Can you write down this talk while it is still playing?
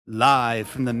Live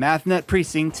from the MathNet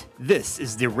precinct, this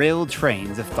is Derailed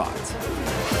Trains of Thought.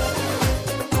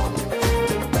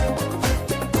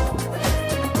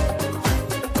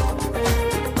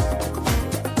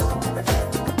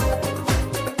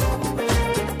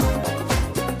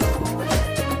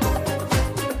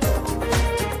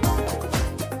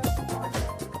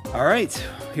 All right,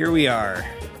 here we are.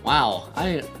 Wow,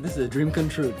 this is a dream come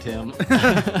true, Tim.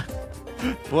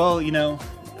 Well, you know,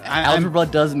 algebra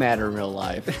does matter in real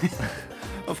life.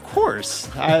 Of course.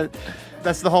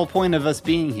 That's the whole point of us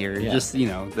being here. Yeah. Just,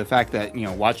 the fact that,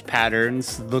 watch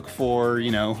patterns, look for,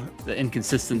 the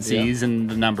inconsistencies in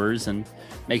the numbers and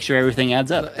make sure everything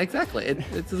adds up. Exactly.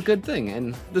 It's a good thing.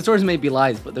 And the stories may be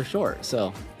lies, but they're short,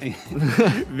 so.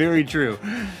 Very true.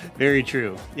 Very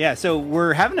true. Yeah, so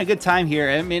we're having a good time here.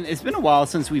 I mean, it's been a while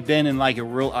since we've been in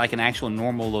an actual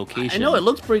normal location. I know it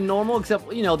looks pretty normal, except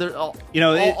they're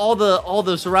all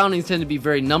the surroundings tend to be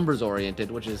very numbers oriented,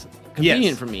 which is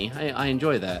convenient for me. I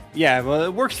enjoy that. Yeah, well,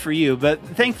 it works for you, but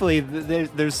thankfully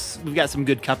we've got some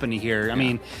good company here. I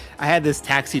mean, I had this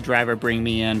taxi driver bring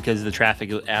me in because the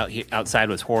traffic outside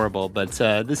was horrible, but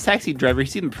this taxi driver, he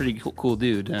seemed a pretty cool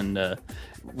dude, and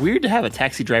weird to have a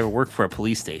taxi driver work for a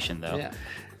police station, though. Yeah.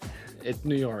 It's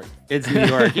New York. It's New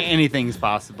York. Anything's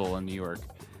possible in New York.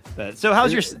 But so,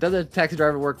 does a taxi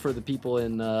driver work for the people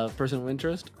in Person of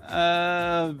Interest?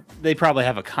 They probably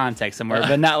have a contact somewhere,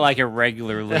 but not like a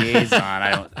regular liaison.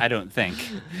 I don't think.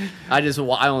 I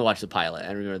only watched the pilot.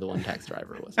 I remember the one taxi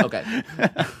driver was okay.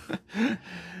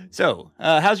 So,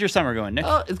 how's your summer going, Nick?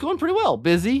 It's going pretty well.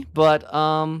 Busy, but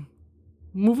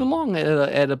moving along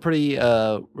at a pretty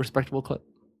respectable clip.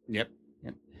 Yep.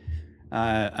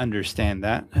 Understand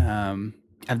that.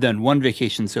 I've done one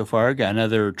vacation so far. Got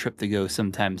another trip to go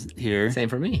sometimes here. Same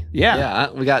for me. Yeah.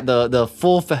 We got the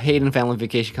full Hayden family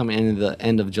vacation coming in at the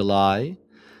end of July.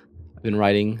 I've been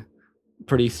writing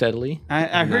pretty steadily.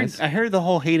 I heard the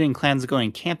whole Hayden clan's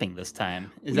going camping this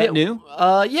time. Is that new?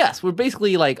 Yes. We're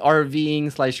basically like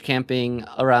RVing / camping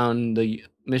around the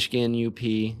Michigan UP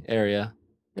area.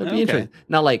 It'll be interesting.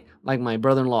 Not like my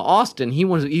brother-in-law Austin.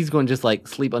 He's going to just like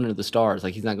sleep under the stars.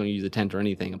 Like he's not going to use a tent or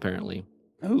anything. Apparently,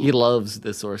 Ooh. He loves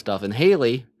this sort of stuff. And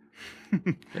Haley,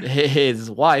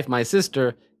 his wife, my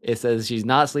sister, it says she's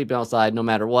not sleeping outside no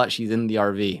matter what. She's in the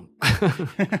RV.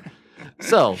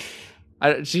 So,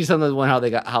 she's some of the one how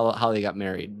they got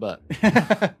married. But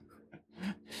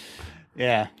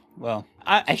yeah, well.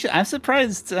 I'm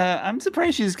surprised. I'm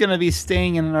surprised she's going to be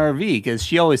staying in an RV because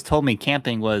she always told me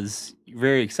camping was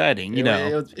very exciting.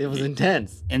 It was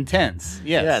intense. Intense.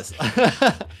 Yes.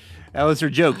 That was her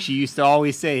joke. She used to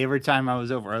always say every time I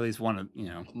was over, or at least one of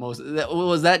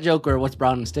was that joke or what's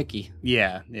brown and sticky?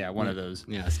 Yeah, one of those.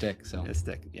 Yeah, a stick. So a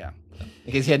stick. Yeah.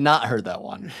 In case you had not heard that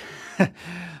one.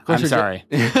 I'm sorry.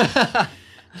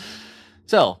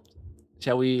 So,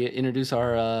 shall we introduce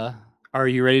our? Are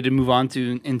you ready to move on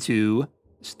into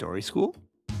Story School?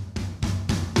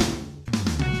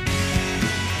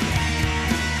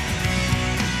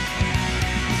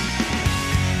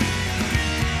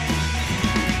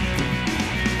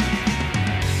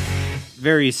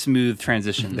 Very smooth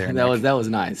transition there. That was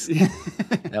nice.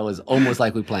 That was almost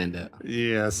like we planned it.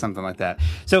 Yeah, something like that.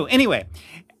 So anyway,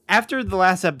 after the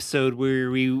last episode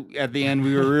where at the end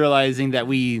we were realizing that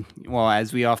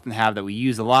as we often have, that we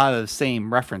use a lot of the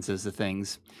same references to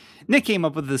things, Nick came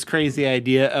up with this crazy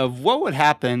idea of what would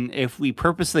happen if we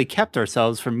purposely kept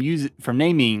ourselves from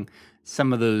naming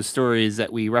some of those stories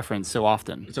that we reference so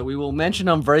often. So we will mention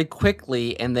them very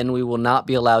quickly, and then we will not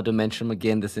be allowed to mention them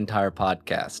again this entire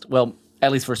podcast. Well,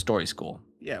 at least for Story School.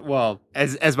 Yeah, well,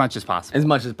 as much as possible. As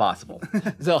much as possible.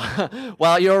 So,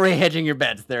 well, you're already hedging your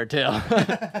bets there, too.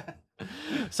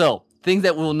 So, things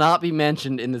that will not be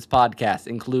mentioned in this podcast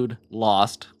include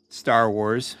Lost, Star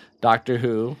Wars, Doctor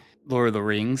Who, Lord of the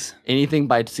Rings, anything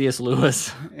by C.S.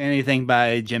 Lewis, anything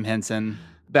by Jim Henson,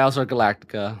 Battlestar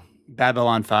Galactica,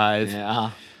 Babylon 5, yeah,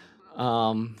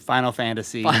 Final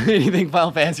Fantasy, anything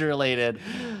Final Fantasy related,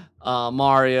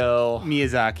 Mario,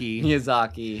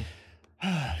 Miyazaki.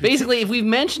 Basically, if we've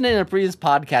mentioned it in a previous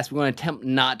podcast, we're going to attempt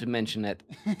not to mention it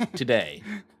today.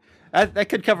 That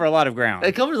could cover a lot of ground.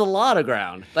 It covers a lot of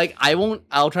ground. Like,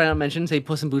 I'll try not to mention, say,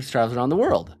 Puss in Boots Travels Around the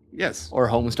World. Yes. Or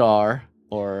Homestar,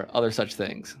 or other such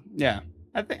things. Yeah.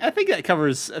 I think that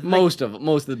covers... most of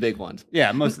the big ones.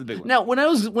 Yeah, most of the big ones. Now, when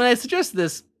I suggested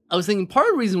this, I was thinking part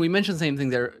of the reason we mentioned the same thing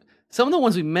there, some of the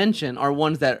ones we mentioned are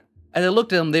ones that, as I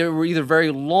looked at them, they were either very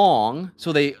long,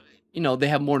 so they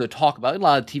have more to talk about, a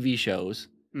lot of TV shows,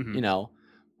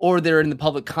 or they're in the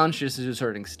public consciousness to a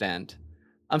certain extent.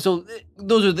 So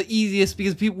those are the easiest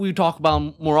because we talk about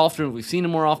them more often, we've seen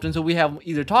them more often, so we have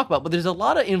either talk about, but there's a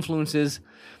lot of influences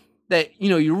that,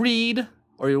 you read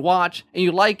or you watch and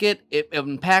you like it, it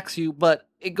impacts you, but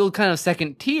it goes kind of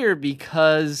second tier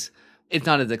because it's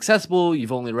not as accessible.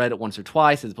 You've only read it once or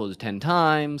twice as opposed to 10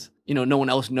 times. No one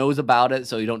else knows about it,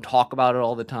 so you don't talk about it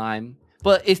all the time.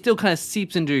 But it still kind of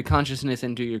seeps into your consciousness,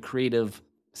 into your creative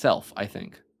self, I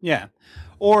think. Yeah.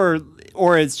 Or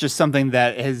it's just something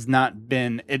that has not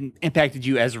been impacted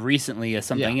you as recently as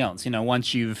something else.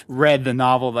 Once you've read the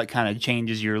novel that kind of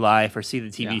changes your life or see the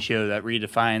TV show that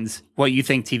redefines what you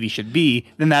think TV should be,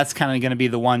 then that's kind of going to be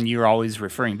the one you're always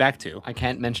referring back to. I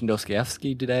can't mention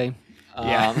Dostoevsky today.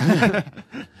 Yeah.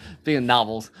 Being of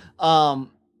novels. But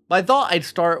I thought I'd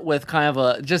start with kind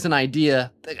of just an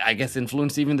idea that I guess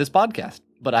influenced even this podcast.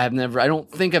 But I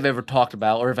don't think I've ever talked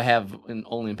about, or if I have,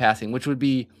 only in passing, which would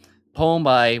be poem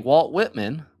by Walt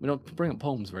Whitman. We don't bring up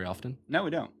poems very often. No, we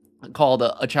don't. Called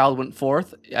A Child Went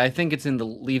Forth. I think it's in the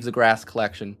Leaves of Grass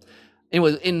collection. It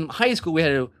was in high school. We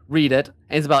had to read it.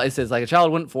 And it says like a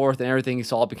child went forth and everything he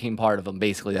saw became part of him.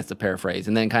 Basically, that's the paraphrase.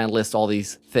 And then kind of lists all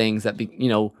these things that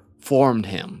formed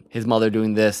him. His mother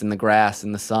doing this, and the grass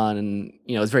and the sun, and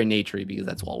it's very naturey because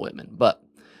that's Walt Whitman. But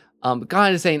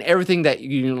kind of saying everything that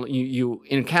you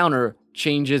encounter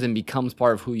changes and becomes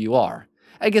part of who you are.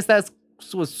 I guess that's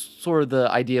was sort of the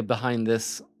idea behind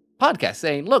this podcast,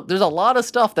 saying, look, there's a lot of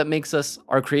stuff that makes us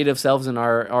our creative selves and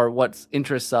our what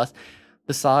interests us,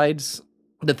 besides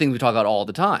the things we talk about all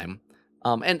the time.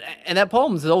 And that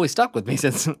poem has always stuck with me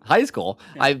since high school.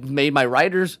 Yeah. I've made my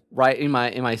writers write,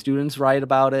 my students write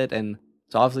about it, and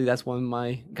so obviously that's one of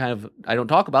my I don't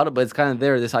talk about it, but it's kind of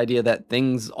this idea that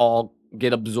things all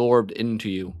get absorbed into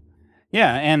you.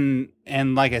 Yeah,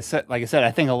 and like I said,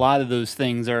 I think a lot of those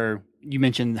things are. You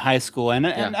mentioned high school, and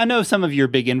I know some of your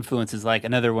big influences, like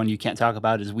another one you can't talk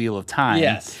about is Wheel of Time.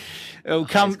 Yes.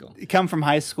 Come from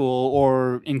high school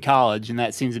or in college, and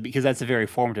that seems to be because that's a very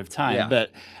formative time. Yeah. But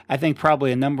I think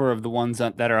probably a number of the ones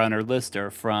that are on our list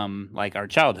are from like our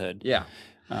childhood. Yeah,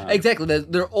 exactly.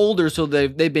 They're older, so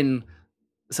they've been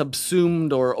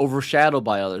subsumed or overshadowed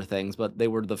by other things, but they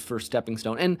were the first stepping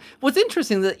stone. And what's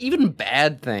interesting is that even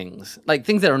bad things, like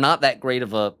things that are not that great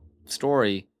of a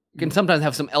story, can sometimes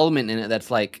have some element in it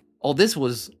that's like, oh, this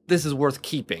is worth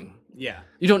keeping. Yeah.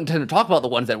 You don't tend to talk about the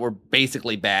ones that were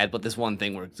basically bad, but this one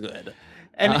thing was good.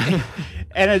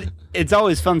 And it's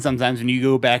always fun sometimes when you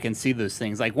go back and see those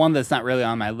things. Like one that's not really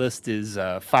on my list is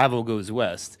 5 Goes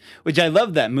West, which I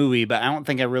love that movie, but I don't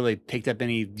think I really picked up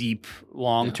any deep,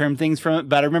 long-term things from it.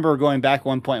 But I remember going back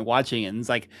one point watching it, and it's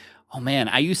like, oh man,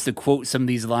 I used to quote some of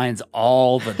these lines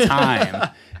all the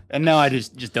time. And now I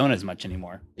just don't as much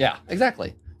anymore. Yeah,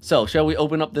 exactly. So, shall we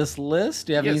open up this list?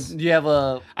 Do you have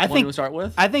one to start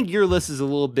with? I think your list is a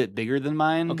little bit bigger than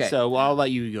mine. Okay. So I'll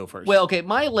let you go first. Well, okay,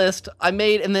 my list I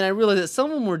made, and then I realized that some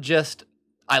of them were just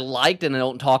I liked and I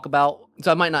don't talk about,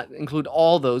 so I might not include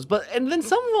all those. And then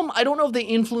some of them, I don't know if they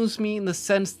influenced me in the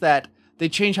sense that they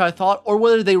changed how I thought, or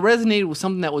whether they resonated with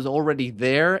something that was already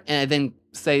there, and I then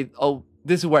say, oh,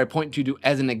 this is where I point to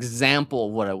as an example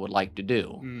of what I would like to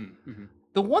do. Mm-hmm.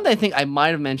 The one that I think I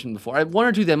might have mentioned before, I have one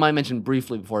or two that I might have mentioned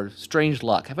briefly before, Strange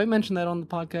Luck. Have I mentioned that on the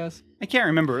podcast? I can't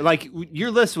remember. Like,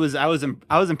 your list was, I was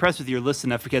impressed with your list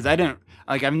enough because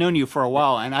I've known you for a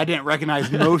while and I didn't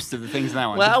recognize most of the things in that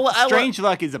one. Strange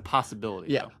Luck is a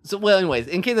possibility. Yeah. So, well, anyways,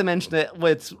 in case I mentioned it,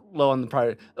 it's low on the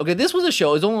priority. Okay, this was a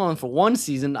show. It was only on for one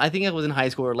season. I think it was in high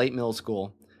school or late middle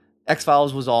school.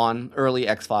 X-Files was on, early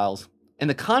X-Files. And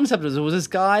the concept was, there was this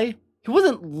guy, he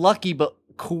wasn't lucky, but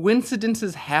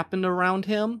coincidences happened around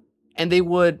him, and they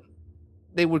would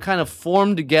kind of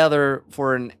form together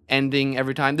for an ending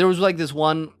every time. There was like this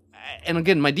one, and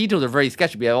again, my details are very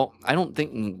sketchy, but I don't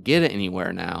think we can get it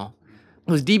anywhere now.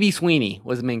 It was D.B. Sweeney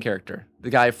was the main character, the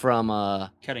guy from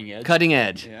Cutting Edge. Cutting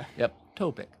Edge. Yeah. Yep.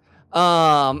 Topic.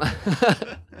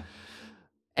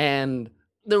 And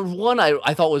there was one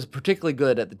I thought was particularly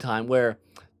good at the time where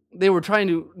they were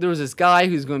there was this guy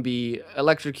who's going to be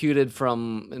electrocuted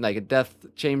from like a death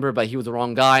chamber, but he was the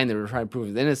wrong guy, and they were trying to prove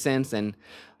his innocence. And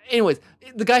anyways,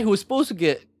 the guy who was supposed to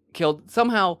get killed,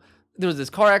 somehow there was this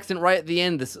car accident right at the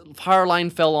end, this fire line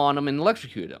fell on him and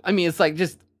electrocuted him. I mean, it's like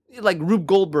just like Rube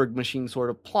Goldberg machine sort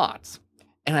of plots.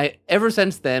 And ever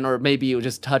since then, or maybe it would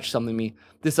just touch something in me,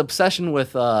 this obsession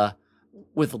with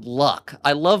luck.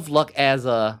 I love luck as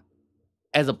a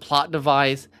plot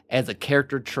device, as a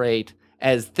character trait,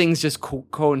 as things just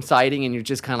coinciding, and you're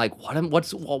just kind of like,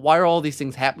 why are all these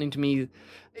things happening to me?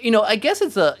 I guess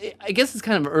it's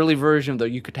kind of an early version of the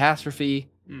eucatastrophe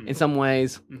in some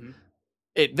ways. Mm-hmm.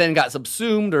 It then got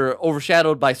subsumed or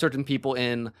overshadowed by certain people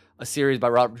in a series by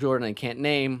Robert Jordan I can't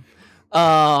name.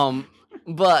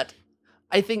 But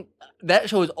I think that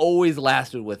show has always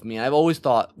lasted with me. I've always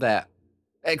thought that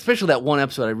Especially that one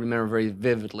episode I remember very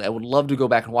vividly. I would love to go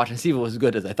back and watch and see if it was as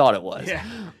good as I thought it was. Yeah.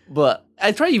 But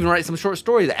I try to even write some short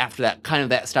stories after that, kind of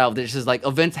that style. There's just like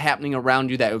events happening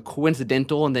around you that are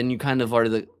coincidental, and then you kind of are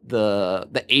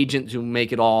the agents who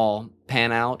make it all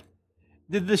pan out.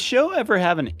 Did the show ever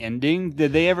have an ending?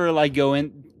 Did they ever like go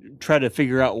in, try to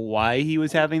figure out why he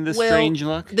was having this strange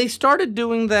look? They started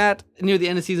doing that near the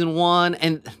end of season 1,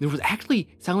 and there was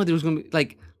actually sounded like there was going to be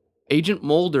like Agent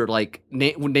Mulder, like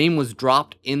name was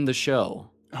dropped in the show.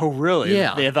 Oh, really?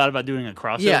 Yeah. They had thought about doing a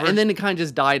crossover? Yeah, and then it kind of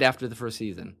just died after the first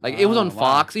season. Like, it was on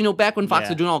Fox. You know, back when Fox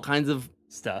was doing all kinds of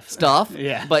stuff.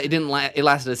 Yeah. But it didn't it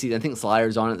lasted a season. I think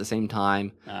Slayer's on at the same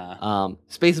time.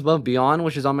 Space Above Beyond,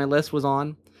 which is on my list, was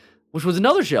on, which was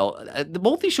another show.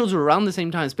 Both these shows were around the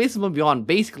same time. Space Above Beyond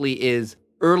basically is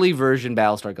early version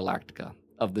Battlestar Galactica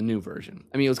of the new version.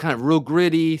 I mean, it was kind of real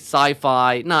gritty,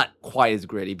 sci-fi, not quite as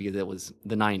gritty because it was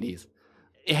the 90s.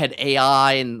 It had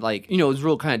AI and, like, you know, it was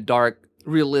real kind of dark,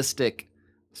 realistic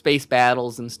space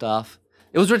battles and stuff.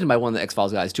 It was written by one of the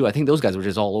X-Files guys, too. I think those guys were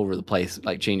just all over the place,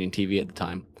 like, changing TV at the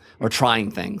time or trying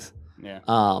things. Yeah.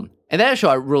 And that show,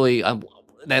 I really,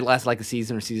 that lasted like a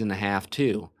season or season and a half,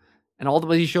 too. And all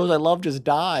these shows I love just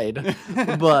died.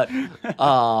 But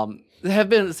have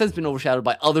been since been overshadowed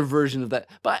by other versions of that.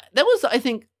 But that was, I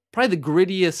think, probably the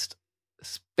grittiest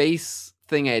space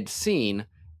thing I had seen.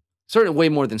 Certainly way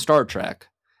more than Star Trek.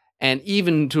 And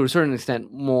even to a certain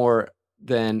extent more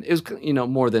than, it was, you know,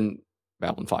 more than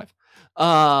Babylon 5.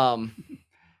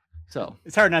 So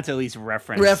it's hard not to at least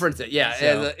reference it, yeah,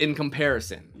 so, in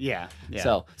comparison. Yeah.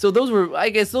 So those were, I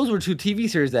guess, those were two TV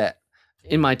series that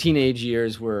in my teenage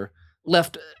years were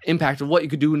left impact of what you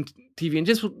could do in TV and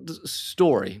just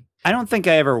story. I don't think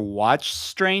I ever watched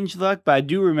Strangeluck, but I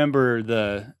do remember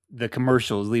the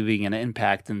commercials leaving an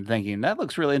impact and thinking that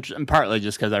looks really interesting. Partly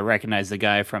just because I recognize the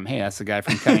guy from, hey, that's the guy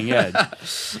from Cutting Edge.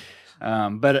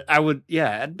 But I would,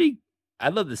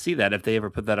 I'd love to see that if they ever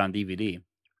put that on DVD.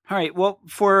 All right. Well,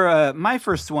 for my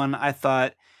first one, I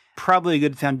thought probably a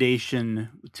good foundation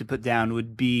to put down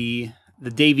would be the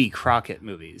Davy Crockett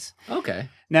movies. Okay.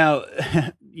 Now,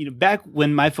 you know, back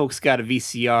when my folks got a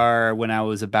VCR when I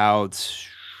was about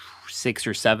 6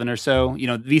 or 7 or so, you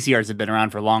know, VCRs have been around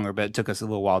for longer, but it took us a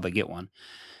little while to get one.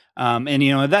 And,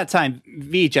 you know, at that time,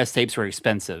 VHS tapes were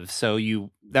expensive. So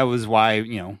that was why,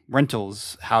 you know,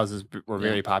 rentals houses were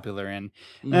very popular. And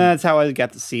that's how I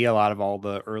got to see a lot of all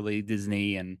the early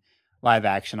Disney and live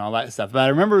action, all that stuff. But I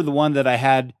remember the one that I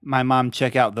had my mom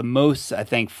check out the most, I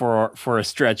think, for a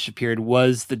stretch period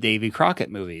was the Davy Crockett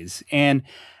movies. And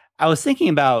I was thinking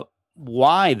about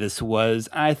why this was.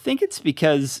 I think it's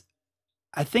because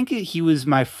I think he was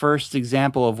my first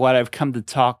example of what I've come to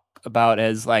talk about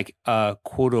as like a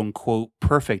quote unquote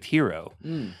perfect hero.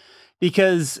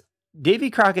 Because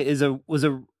Davy Crockett was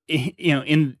a you know,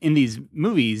 in these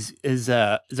movies is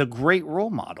a great role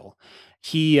model.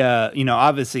 He, you know,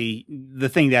 obviously the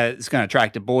thing that is going to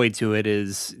attract a boy to it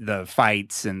is the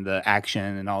fights and the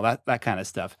action and all that kind of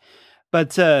stuff.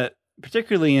 But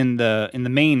particularly in the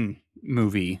main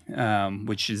movie,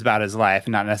 which is about his life,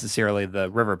 and not necessarily the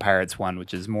River Pirates one,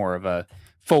 which is more of a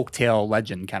folktale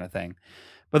legend kind of thing.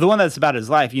 But the one that's about his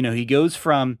life, you know, he goes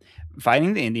from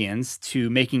fighting the Indians to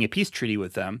making a peace treaty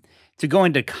with them to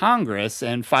going to Congress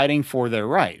and fighting for their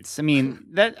rights. I mean,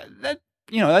 that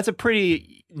you know, that's a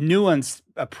pretty nuanced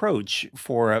approach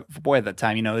for a boy at that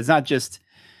time. You know, it's not just,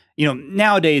 you know,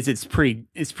 nowadays it's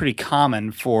pretty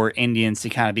common for Indians to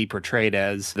kind of be portrayed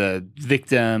as the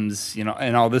victims, you know,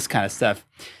 and all this kind of stuff.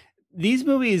 These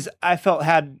movies I felt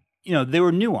had, you know, they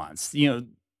were nuanced. You know,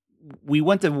 we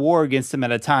went to war against them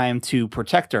at a time to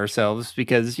protect ourselves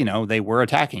because, you know, they were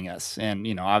attacking us. And,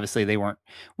 you know, obviously the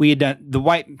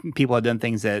white people had done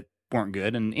things that weren't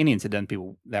good, and Indians had done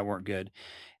people that weren't good.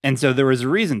 And so there was a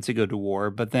reason to go to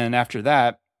war. But then after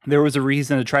that, there was a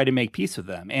reason to try to make peace with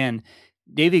them. And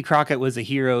Davy Crockett was a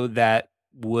hero that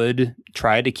would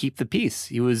try to keep the peace.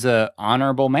 He was an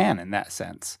honorable man in that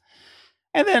sense.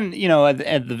 And then, you know,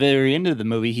 at the very end of the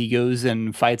movie, he goes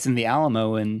and fights in the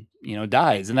Alamo and, you know,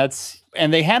 dies.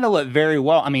 And they handle it very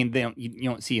well. I mean, you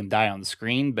don't see him die on the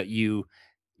screen, but you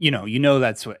know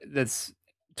that's what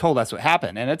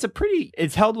happened. And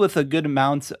it's held with a good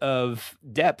amount of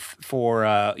depth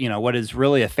for, you know, what is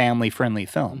really a family friendly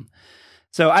film.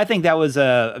 So I think that was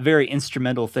a very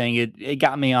instrumental thing. It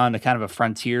got me on a kind of a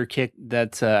frontier kick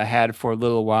that I had for a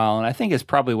little while. And I think it's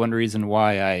probably one reason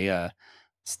why I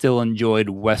still enjoyed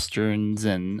Westerns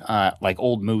and like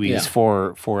old movies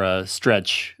for a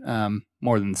stretch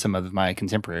more than some of my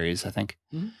contemporaries, I think.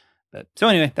 But so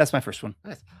anyway, that's my first one.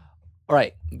 Nice. All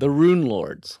right. The Rune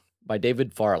Lords by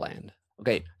David Farland.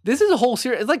 Okay, this is a whole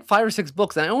series. It's like 5 or 6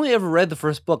 books, and I only ever read the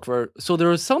first book. So there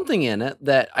was something in it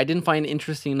that I didn't find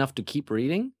interesting enough to keep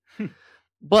reading.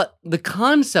 But the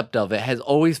concept of it has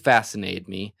always fascinated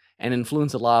me and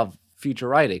influenced a lot of future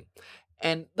writing.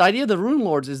 And the idea of the Rune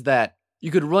Lords is that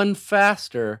you could run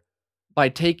faster by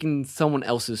taking someone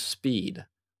else's speed,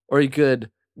 or you could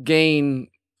gain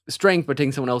strength by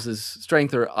taking someone else's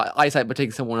strength, or eyesight by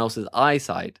taking someone else's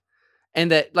eyesight. And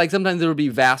that, like, sometimes there would be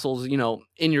vassals,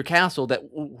 in your castle that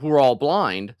who were all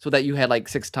blind, so that you had like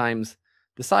 6 times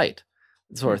the sight,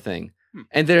 sort of thing.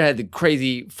 And there had the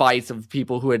crazy fights of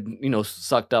people who had,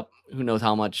 sucked up who knows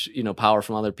how much, power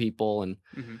from other people. And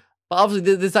but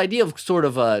obviously this idea of sort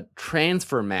of a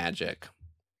transfer magic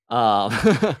has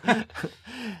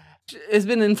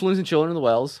been influencing Children of the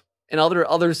Wells and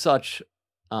other such.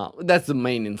 That's the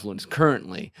main influence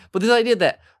currently. But this idea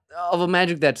that of a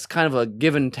magic that's kind of a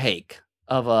give and take,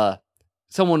 of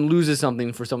someone loses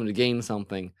something for someone to gain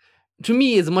something, to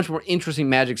me is a much more interesting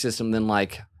magic system than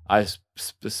like I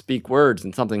speak words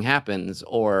and something happens,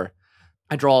 or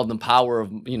I draw the power of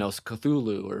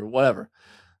Cthulhu or whatever.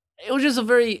 It was just a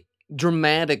very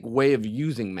dramatic way of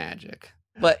using magic,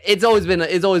 but it's always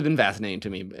been fascinating to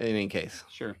me in any case.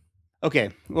 Sure.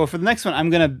 Okay. Well, for the next one, I'm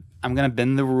gonna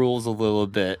bend the rules a little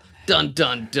bit. Dun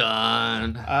dun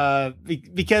dun.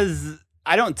 Because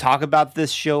I don't talk about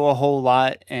this show a whole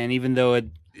lot, and even though it,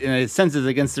 in a sense, is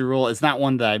against the rule, it's not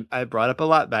one that I brought up a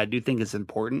lot, but I do think it's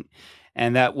important.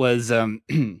 And that was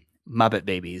Muppet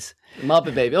Babies.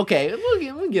 Muppet Baby. Okay,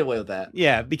 we'll get away with that.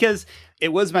 Yeah, because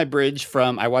it was my bridge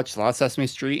from, I watched a lot of Sesame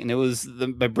Street, and it was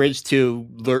my bridge to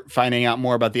finding out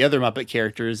more about the other Muppet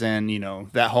characters and,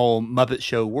 that whole Muppet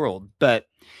Show world. But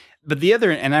the other,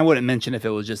 and I wouldn't mention if it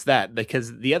was just that,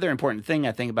 because the other important thing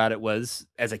I think about it was,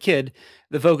 as a kid,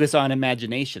 the focus on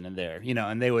imagination in there,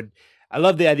 and I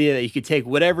love the idea that you could take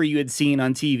whatever you had seen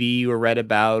on TV or read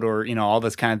about, or, all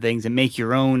those kind of things, and make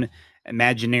your own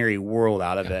imaginary world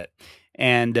out of it.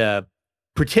 And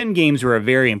pretend games were a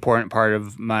very important part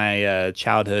of my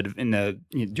childhood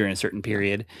during a certain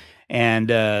period.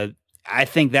 And I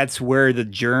think that's where the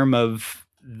germ of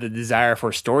the desire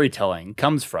for storytelling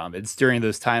comes from. It's during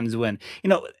those times when,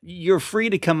 you're free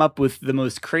to come up with the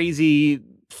most crazy,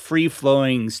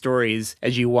 free-flowing stories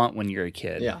as you want when you're a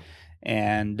kid. Yeah.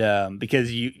 And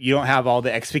because you don't have all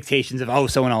the expectations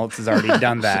of, someone else has already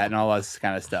done that and all this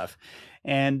kind of stuff.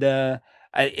 And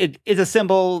it's a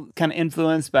simple kind of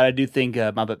influence, but I do think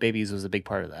Muppet Babies was a big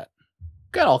part of that.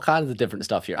 Got all kinds of different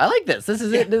stuff here. I like this. This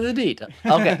is it. This is neat.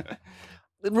 Okay.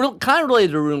 Kind of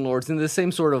related to Rune Lords in the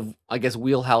same sort of, I guess,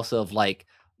 wheelhouse of like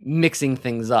mixing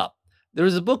things up. There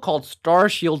was a book called Star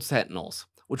Shield Sentinels,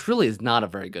 which really is not a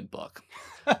very good book.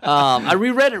 I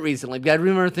reread it recently, but I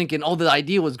remember thinking, the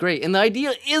idea was great. And the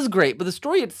idea is great, but the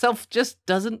story itself just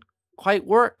doesn't quite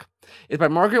work. It's by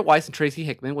Margaret Weiss and Tracy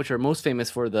Hickman, which are most famous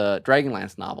for the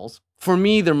Dragonlance novels. For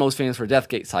me, they're most famous for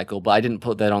Deathgate Cycle, but I didn't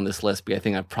put that on this list because I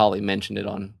think I've probably mentioned it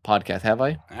on podcast. Have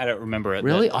I? I don't remember it.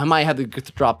 Really? I might have to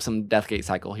drop some Deathgate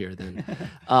Cycle here then.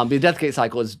 The Deathgate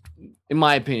Cycle is, in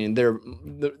my opinion,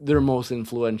 their most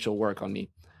influential work on me.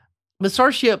 But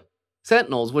Starship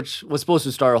Sentinels, which was supposed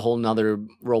to start a whole nother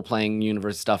role-playing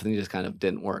universe stuff, and it just kind of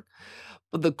didn't work.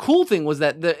 But the cool thing was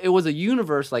that it was a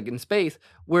universe, like in space,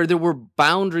 where there were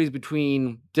boundaries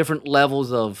between different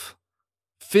levels of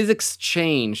physics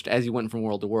changed as you went from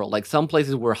world to world. Like some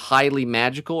places were highly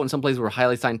magical and some places were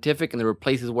highly scientific, and there were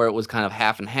places where it was kind of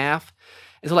half and half.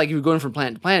 And so like if you're going from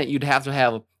planet to planet, you'd have to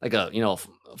have like a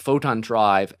photon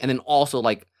drive, and then also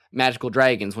like magical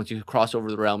dragons once you cross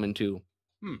over the realm into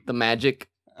the magic.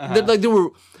 Like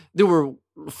there were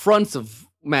fronts of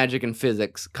magic and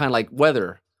physics, kind of like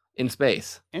weather in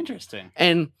space. Interesting.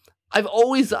 And I've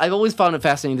always found it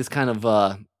fascinating, this kind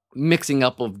of mixing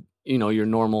up of your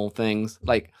normal things.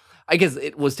 Like I guess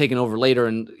it was taken over later,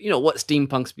 and what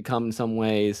steampunk's become in some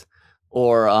ways,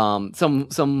 or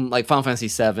some like Final Fantasy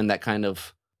VII, that kind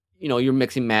of you're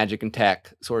mixing magic and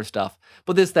tech sort of stuff.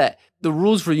 But that the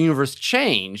rules for the universe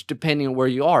change depending on where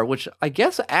you are, which I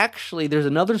guess actually there's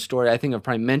another story I think I've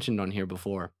probably mentioned on here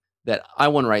before that I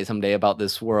want to write someday about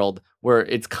this world where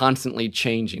it's constantly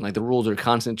changing. Like the rules are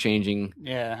constantly changing.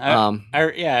 Yeah. I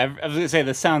was going to say,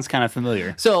 this sounds kind of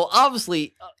familiar. So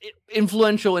obviously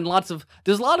influential in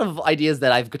there's a lot of ideas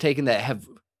that I've taken that have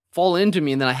fallen into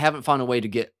me, and then I haven't found a way to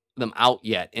get them out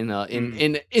yet in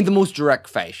the most direct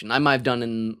fashion. I might have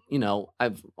done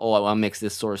I'll mix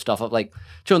this sort of stuff up. Like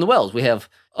Show in the Wells, we have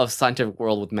a scientific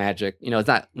world with magic. It's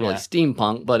not really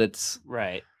steampunk, but it's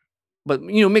right. But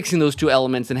mixing those two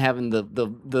elements and having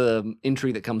the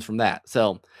intrigue that comes from that.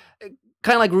 So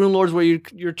kind of like Rune Lords, where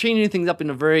you're changing things up in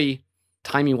a very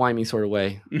timey-wimey sort of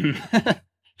way.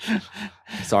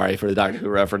 Sorry for the Doctor Who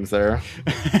reference there.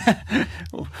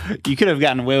 You could have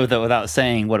gotten away with it without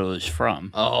saying what it was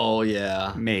from. Oh,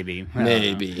 yeah. Maybe.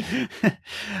 Maybe.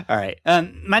 All right.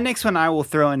 My next one I will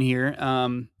throw in here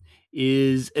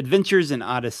is Adventures in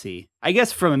Odyssey. I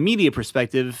guess from a media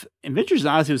perspective, Adventures in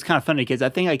Odyssey was kind of funny because I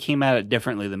think I came at it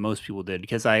differently than most people did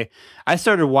because I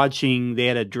started watching, they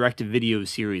had a direct-to-video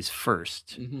series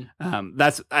first.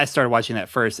 I started watching that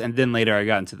first, and then later I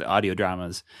got into the audio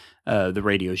dramas, the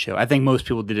radio show. I think most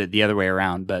people did it the other way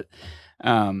around, but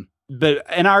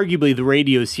arguably the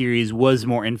radio series was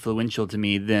more influential to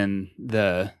me than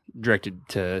the directed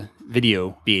to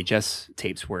video VHS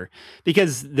tapes were,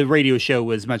 because the radio show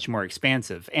was much more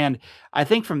expansive. And I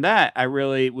think from that, I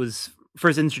really was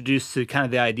first introduced to kind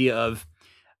of the idea of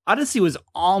Odyssey was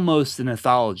almost an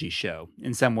anthology show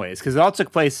in some ways, because it all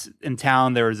took place in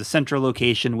town. There was a central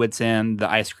location, Wits End,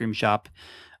 the ice cream shop,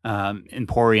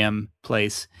 Emporium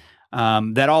place,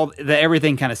 that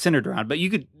everything kind of centered around. But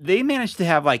they managed to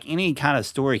have like any kind of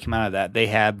story come out of that. They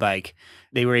had like,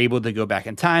 they were able to go back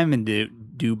in time and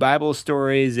do Bible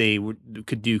stories. They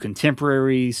could do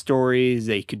contemporary stories.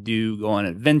 They could go on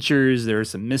adventures. There were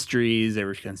some mysteries. There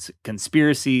were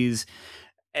conspiracies,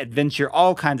 adventure,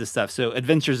 all kinds of stuff. So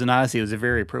Adventures in Odyssey was a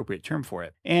very appropriate term for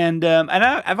it. And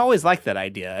I've always liked that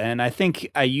idea. And I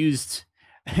think I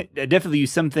definitely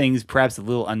used some things perhaps a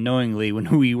little unknowingly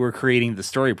when we were creating the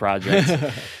story project.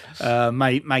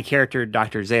 My character,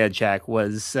 Dr. Zayachak,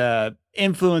 was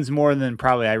influenced more than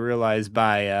probably I realized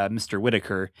by Mr.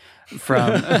 Whitaker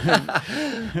from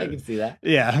I can see that.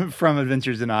 Yeah, from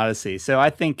Adventures in Odyssey. So I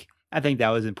think that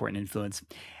was an important influence.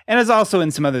 And it's also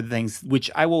in some other things, which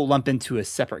I will lump into a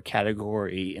separate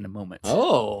category in a moment.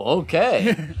 Oh, okay.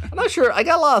 I'm not sure. I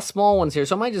got a lot of small ones here,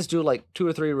 so I might just do like 2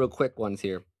 or 3 real quick ones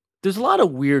here. There's a lot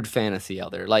of weird fantasy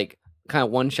out there, like kind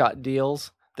of one-shot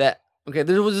deals that, okay,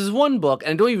 there was this one book,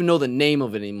 and I don't even know the name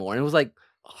of it anymore. And it was like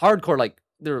hardcore, like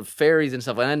there were fairies and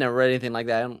stuff, and I never read anything like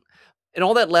that. And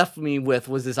all that left me with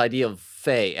was this idea of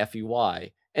Fey,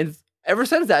 F-E-Y. And ever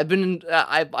since that,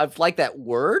 I've liked that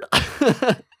word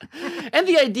and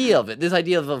the idea of it, this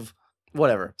idea of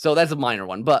whatever. So that's a minor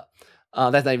one, but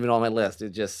that's not even on my list. It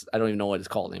just, I don't even know what it's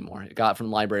called anymore. It got from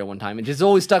the library one time. It just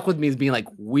always stuck with me as being like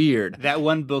weird. That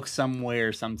one book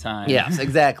somewhere, sometime. Yes,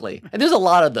 exactly. And there's a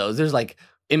lot of those. There's like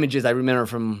images I remember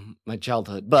from my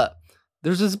childhood. But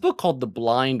there's this book called The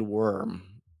Blind Worm.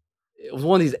 It was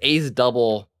one of these ace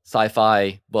double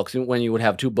sci-fi books. When you would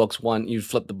have 2 books, one, you'd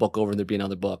flip the book over and there'd be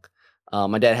another book.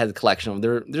 My dad has a collection of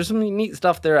them. There's some neat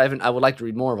stuff there. I would like to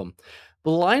read more of them.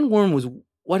 Blind Worm was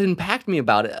what impacted me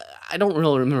about it. I don't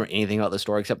really remember anything about the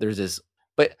story except there's this,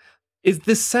 but it's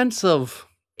this sense of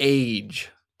age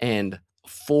and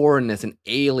foreignness and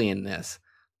alienness.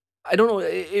 I don't know.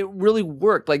 It really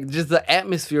worked. Like just the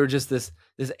atmosphere, just this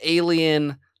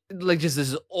alien, like just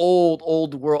this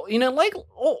old world. You know, like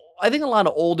I think a lot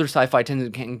of older sci-fi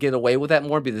can get away with that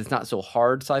more because it's not so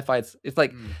hard sci-fi. It's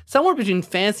like somewhere between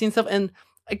fantasy and stuff. And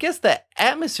I guess that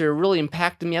atmosphere really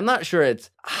impacted me. I'm not sure it's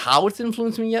how it's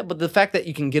influenced me yet, but the fact that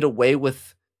you can get away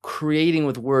with creating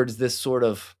with words this sort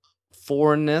of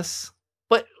foreignness,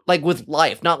 but like with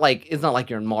life, it's not like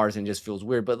you're in Mars and it just feels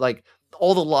weird, but like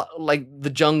all like the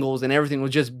jungles and everything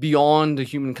was just beyond the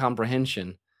human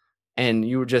comprehension. And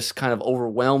you were just kind of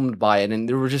overwhelmed by it. And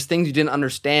there were just things you didn't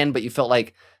understand, but you felt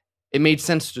like it made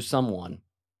sense to someone.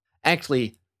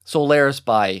 Actually, Solaris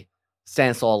by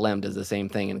Stanislaw Lem does the same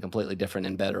thing in a completely different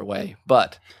and better way,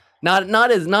 but not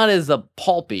as a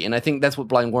pulpy. And I think that's what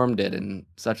Blind Worm did in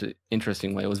such an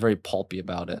interesting way. It was very pulpy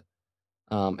about it.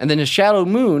 And then A Shadow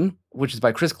Moon, which is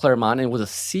by Chris Claremont, and it was a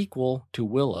sequel to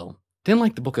Willow. Didn't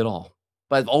like the book at all,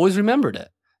 but I've always remembered it.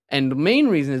 And the main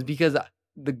reason is because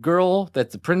the girl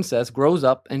that's the princess grows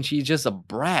up and she's just a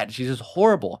brat. She's just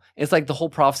horrible. It's like the whole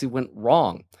prophecy went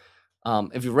wrong.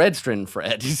 If you read Strin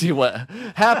Fred, you see what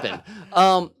happened.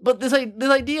 But this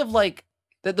idea of like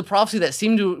that the prophecy that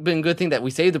seemed to have been a good thing that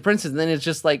we saved the princess, and then it's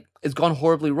just like it's gone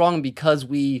horribly wrong because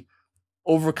we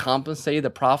overcompensate the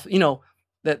prophet. You know,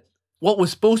 that what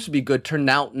was supposed to be good turned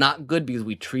out not good because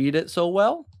we treated it so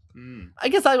well. I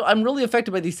guess I'm really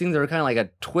affected by these things that are kind of like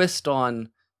a twist on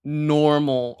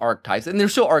normal archetypes, and they're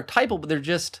so archetypal, but they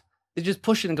just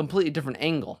push it in a completely different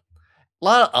angle.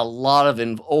 A lot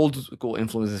of old school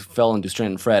influences fell into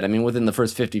Strin and Fred. I mean, within the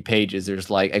first 50 pages,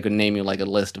 there's like, I could name you like a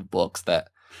list of books that,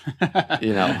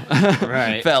 you know,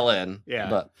 right. fell in. Yeah.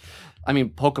 But I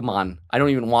mean, Pokemon, I don't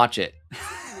even watch it,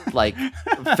 like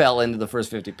fell into the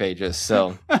first 50 pages.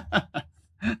 So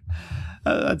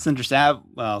that's interesting.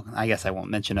 I guess I won't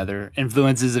mention other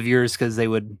influences of yours because they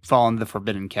would fall into the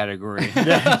forbidden category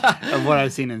of what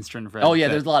I've seen in Strin and Fred. Oh yeah,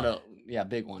 there's a lot of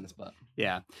big ones, but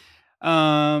yeah.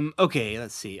 Okay,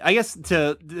 let's see. I guess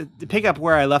to pick up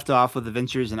where I left off with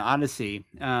Adventures in Odyssey.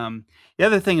 The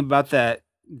other thing about that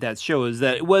show is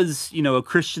that it was, a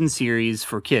Christian series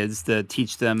for kids to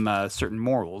teach them certain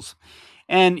morals.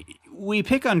 And we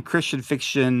pick on Christian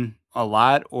fiction a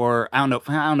lot, or I don't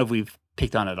know if we've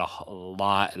picked on it a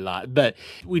lot, but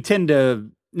we tend to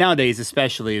nowadays,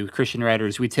 especially with Christian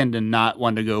writers, we tend to not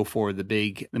want to go for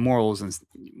the morals, and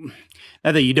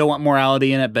not that you don't want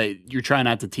morality in it, but you're trying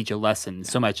not to teach a lesson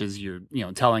so much as you're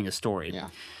telling a story. Yeah.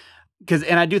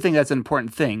 And I do think that's an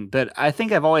important thing, but I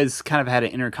think I've always kind of had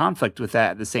an inner conflict with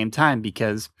that at the same time,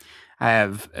 because I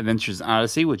have Adventures in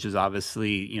Odyssey, which is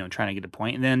obviously, trying to get a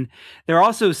point. And then there are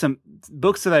also some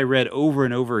books that I read over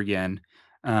and over again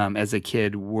as a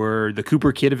kid were the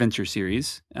Cooper Kid Adventure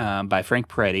series by Frank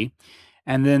Peretti.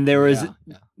 And then there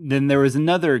was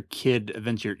another kid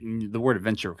adventure. The word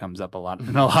adventure comes up a lot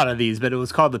in a lot of these, but it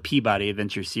was called the Peabody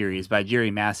Adventure series by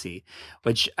Jerry Massey,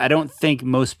 which I don't think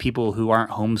most people who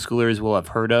aren't homeschoolers will have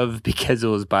heard of because it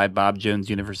was by Bob Jones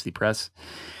University Press.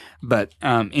 But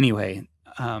anyway,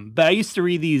 but I used to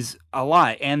read these a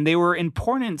lot, and they were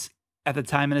important at the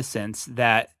time in a sense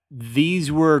that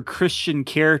these were Christian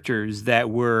characters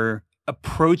that were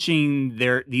approaching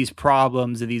these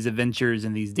problems and these adventures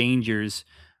and these dangers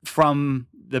from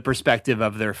the perspective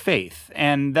of their faith.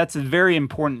 And that's a very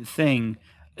important thing,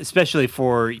 especially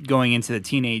for going into the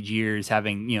teenage years,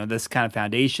 having, this kind of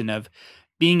foundation of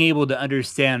being able to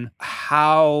understand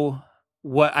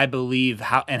what I believe,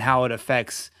 how it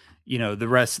affects,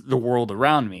 the world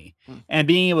around me, and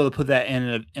being able to put that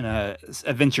in a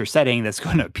adventure setting that's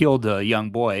going to appeal to a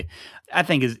young boy, I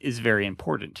think is very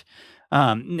important.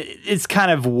 It's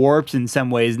kind of warped in some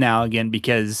ways now, again,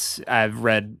 because I've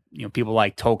read, people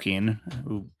like Tolkien,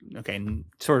 who,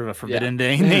 sort of a forbidden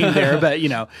name there,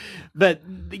 but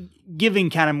giving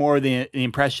kind of more the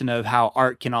impression of how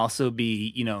art can also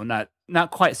be,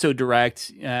 not quite so direct,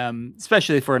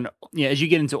 especially for as you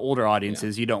get into older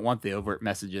audiences, you don't want the overt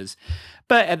messages.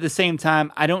 But at the same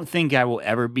time, I don't think I will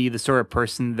ever be the sort of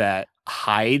person that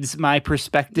hides my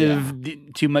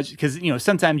perspective too much, because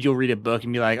sometimes you'll read a book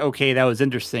and be like, okay, that was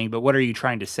interesting, but what are you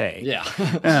trying to say?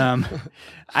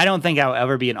 I don't think I'll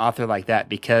ever be an author like that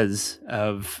because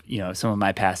of some of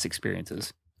my past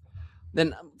experiences.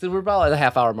 Then we're about at the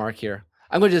half-hour mark here.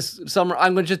 I'm going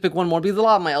to just pick one more, because a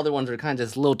lot of my other ones are kind of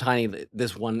just little tiny.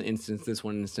 This one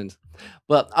instance,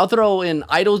 but I'll throw in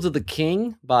 "Idols of the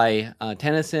King" by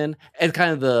Tennyson as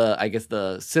kind of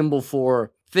the symbol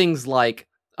for things like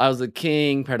 "I Was the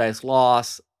King," "Paradise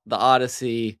Lost," "The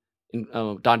Odyssey,"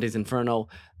 Dante's Inferno,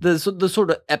 the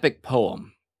sort of epic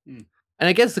poem. And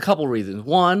I guess a couple reasons.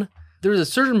 One, there's a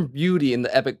certain beauty in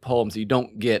the epic poems that you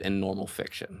don't get in normal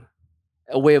fiction.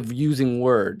 A way of using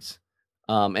words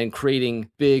and creating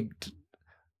big.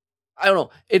 I don't know.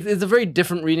 It's a very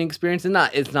different reading experience, and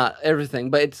it's not everything,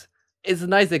 but it's a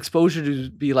nice exposure to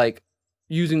be like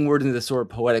using words in this sort of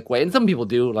poetic way. And some people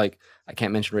do, like I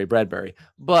can't mention Ray Bradbury,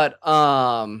 but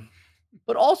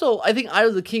also I think "I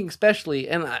Was the King" especially,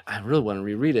 and I really want to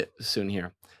reread it soon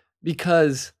here,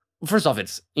 because first off,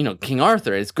 it's King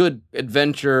Arthur. It's good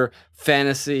adventure,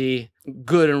 fantasy,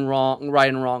 good and wrong, right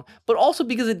and wrong, but also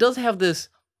because it does have this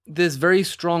very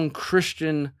strong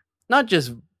Christian, not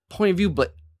just point of view,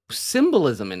 but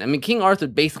symbolism in it. I mean, King Arthur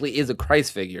basically is a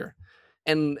Christ figure,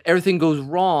 and everything goes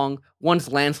wrong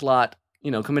once Lancelot,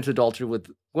 commits adultery with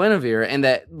Guinevere, and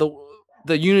that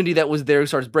the unity that was there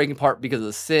starts breaking apart because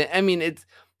of sin. I mean,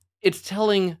 it's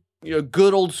telling a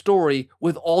good old story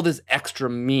with all this extra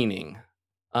meaning,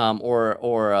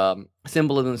 or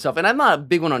symbolism and stuff. And I'm not a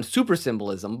big one on super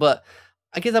symbolism, but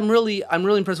I guess I'm really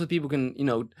impressed with people who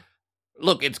can,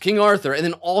 look, it's King Arthur, and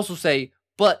then also say,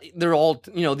 but they're all,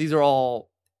 these are all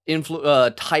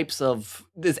types of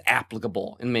this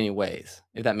applicable in many ways,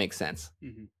 if that makes sense.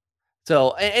 Mm-hmm.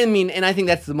 So, and I think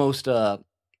that's the most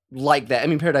like that. I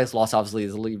mean, Paradise Lost obviously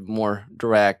is a little more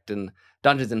direct, and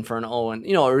Dante's Inferno, and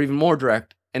are even more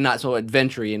direct and not so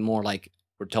adventure-y and more like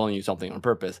we're telling you something on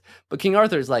purpose. But King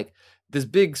Arthur is like this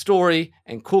big story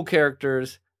and cool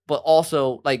characters, but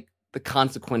also like the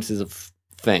consequences of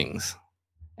things.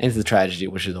 And it's the tragedy,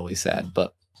 which is always sad.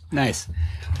 But nice.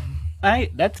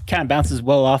 That kind of bounces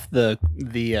well off the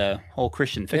whole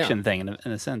Christian fiction thing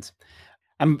in a sense.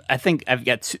 I think I've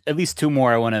got at least two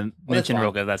more I want to mention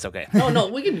real quick. That's okay. No,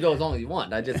 we can go as long as you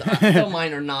want. I feel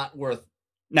mine are not worth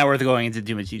going into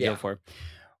too much detail for.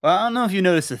 Well, I don't know if you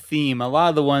noticed a theme. A lot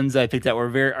of the ones I picked out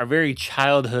are very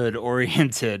childhood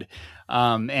oriented,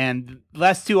 and the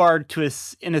last two are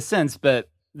in a sense,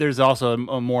 but there's also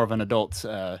a more of an adult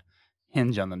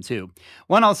hinge on them too.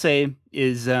 One I'll say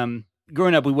is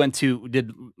growing up, we went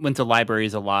to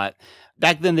libraries a lot.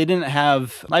 Back then,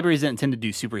 libraries didn't tend to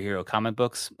do superhero comic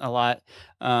books a lot.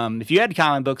 If you had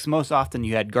comic books, most often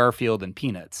you had Garfield and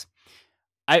Peanuts.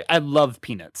 I love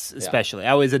Peanuts, especially.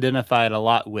 I always identified a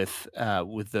lot with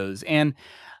those, and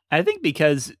I think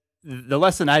because the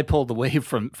lesson I pulled away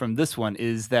from this one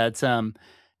is that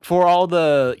for all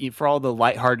the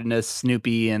lightheartedness,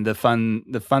 Snoopy, and the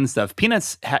fun stuff,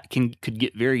 Peanuts could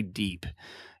get very deep.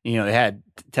 It had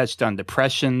touched on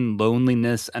depression,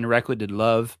 loneliness, unrequited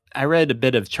love. I read a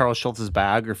bit of Charles Schultz's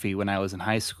biography when I was in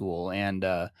high school, and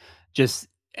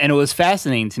and it was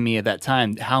fascinating to me at that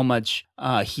time how much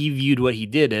he viewed what he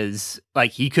did as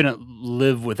like he couldn't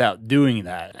live without doing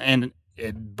that, and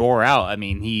it bore out. I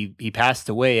mean, he passed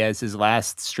away as his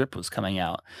last strip was coming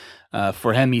out.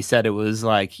 For him, he said it was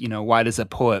like, why does a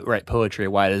poet write poetry?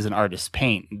 Why does an artist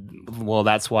paint? Well,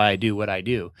 that's why I do what I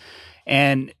do,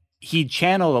 and he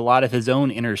channeled a lot of his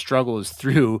own inner struggles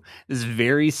through this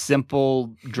very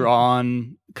simple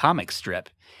drawn comic strip.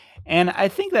 And I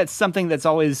think that's something that's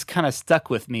always kind of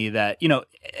stuck with me that,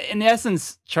 in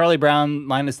essence, Charlie Brown,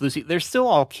 Linus, Lucy, they're still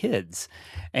all kids.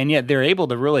 And yet they're able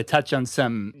to really touch on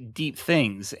some deep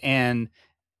things. And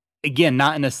again,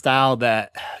 not in a style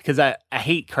that, because I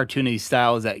hate cartoony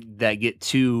styles that get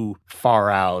too far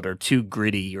out or too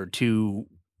gritty or too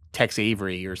Tex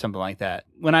Avery or something like that,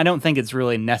 when I don't think it's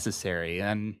really necessary.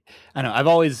 And I know I've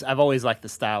always liked the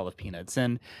style of Peanuts,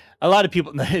 and a lot of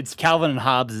people, it's Calvin and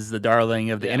Hobbes is the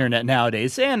darling of the internet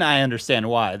nowadays, and I understand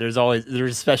why. There's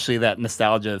especially that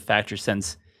nostalgia factor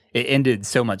since it ended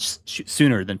so much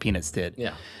sooner than Peanuts did.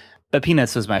 Yeah, but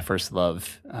Peanuts was my first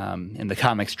love in the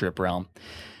comic strip realm.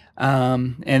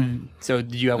 And so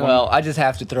did you have one? Well, I just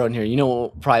have to throw in here.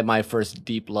 Probably my first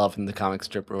deep love in the comic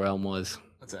strip realm was.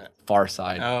 What's that? Far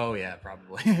Side. Oh yeah,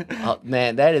 probably. Oh,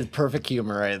 man, that is perfect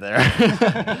humor right there.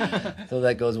 So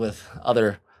that goes with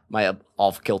my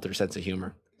off-kilter sense of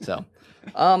humor. So,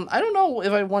 I don't know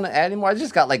if I want to add anymore. I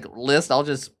just got like lists.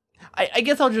 I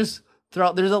guess I'll just throw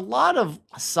out. There's a lot of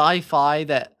sci-fi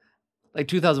that, like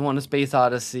 2001: A Space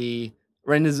Odyssey,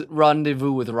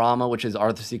 Rendezvous with Rama, which is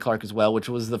Arthur C. Clarke as well, which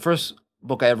was the first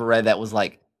book I ever read that was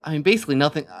like, I mean, basically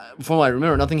nothing. From what I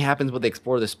remember, nothing happens but they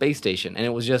explore the space station, and it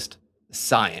was just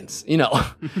science, and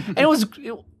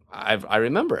I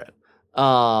remember it.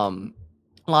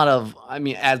 A lot of, I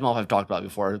mean, Asimov I've talked about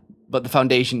before, but the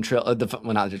Foundation not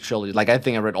the trilogy. Like I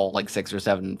think I read all like 6 or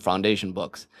 7 Foundation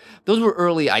books. Those were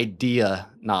early idea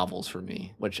novels for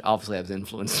me, which obviously has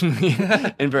influenced me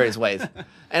in various ways.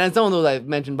 And some of those I've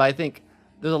mentioned, but I think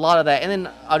there's a lot of that. And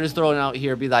then I'll just throw it out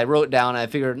here because I wrote down. And I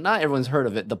figured not everyone's heard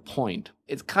of it. The Point.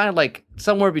 It's kind of like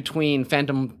somewhere between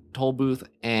Phantom Tollbooth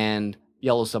and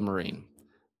Yellow Submarine.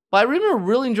 But I remember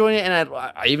really enjoying it,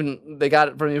 and they got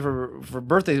it for me for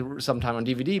birthday sometime on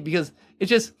DVD because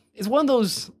it's one of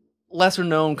those lesser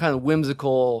known kind of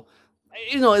whimsical,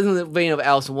 in the vein of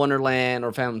Alice in Wonderland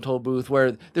or Phantom Tollbooth,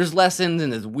 where there's lessons in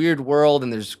this weird world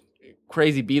and there's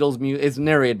crazy Beatles music. It's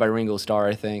narrated by Ringo Starr,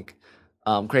 I think.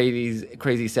 Crazy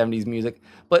 70s music.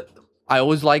 But I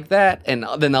always liked that, and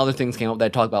then other things came up that I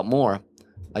talked about more,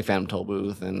 like Phantom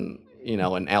Tollbooth and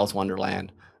and Alice in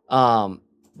Wonderland.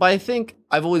 But I think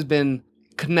I've always been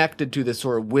connected to this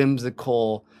sort of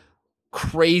whimsical,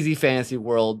 crazy fantasy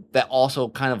world that also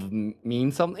kind of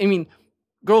means something. I mean,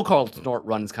 Girl Called Snort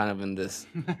runs kind of in this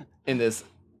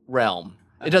realm.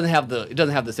 It doesn't have the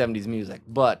 70s music,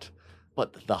 but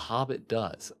The Hobbit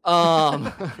does.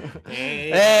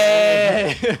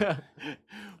 Hey.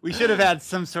 We should have had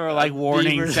some sort of like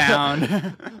warning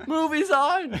sound. Movie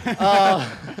sign.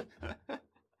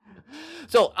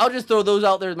 So I'll just throw those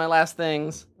out there as my last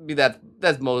things.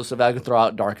 That's most of it. I can throw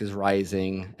out Dark is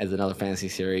Rising as another fantasy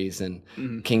series and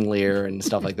King Lear and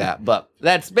stuff like that. But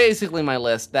that's basically my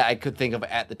list that I could think of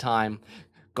at the time.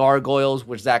 Gargoyles,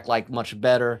 which Zach liked much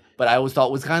better, but I always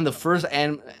thought was kind of the first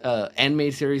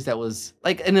animated series that was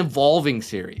like an evolving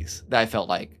series that I felt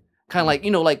like. Kind of like,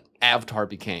 like Avatar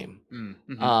became.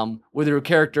 Where there were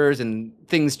characters and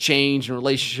things changed and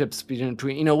relationships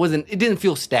between, it didn't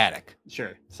feel static.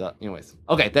 Sure. So, anyways.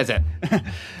 Okay, that's it.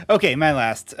 Okay, my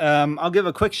last. I'll give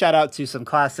a quick shout out to some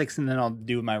classics and then I'll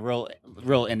do my real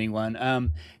ending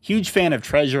one. Huge fan of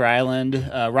Treasure Island.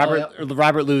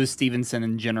 Robert Louis Stevenson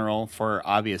in general for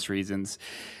obvious reasons.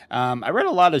 I read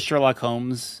a lot of Sherlock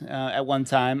Holmes at one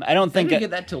time. I don't think I didn't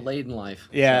get that till late in life.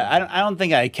 Yeah, so. I don't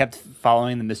think I kept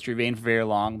following the mystery vein for very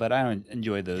long, but I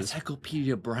enjoyed those.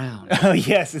 Encyclopedia Brown. Oh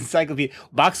yes, Encyclopedia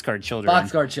Boxcar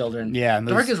Children. Yeah, and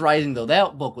Dark is Rising though.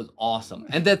 That book was awesome,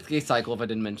 and Death Case Cycle. If I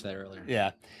didn't mention that earlier.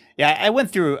 Yeah. I went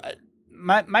through.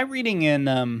 my reading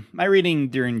in my reading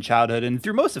during childhood and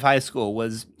through most of high school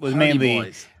was Hardy mainly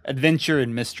Boys. adventure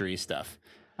and mystery stuff.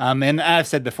 And I've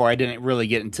said before, I didn't really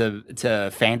get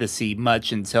into fantasy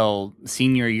much until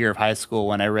senior year of high school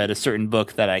when I read a certain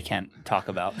book that I can't talk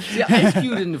about. Yeah, I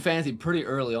skewed into fantasy pretty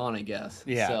early on, I guess.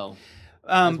 Yeah. So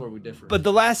that's where we differ. But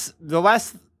the last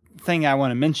thing I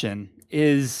want to mention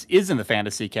is in the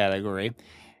fantasy category,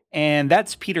 and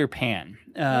that's Peter Pan.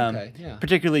 Okay, yeah.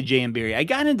 Particularly J.M. Barrie. I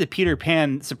got into Peter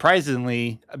Pan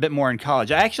surprisingly a bit more in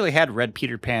college. I actually had read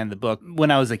Peter Pan the book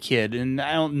when I was a kid, and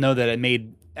I don't know that it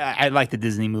made. I liked the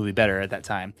Disney movie better at that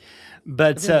time,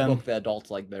 but I think the book that adults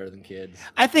like better than kids.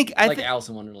 I think Alice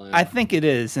in Wonderland. I think it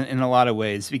is in a lot of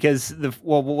ways because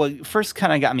what first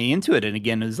kind of got me into it, and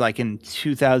again, it was like in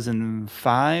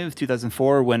 2005,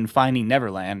 2004 when Finding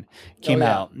Neverland came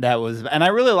out. That was, and I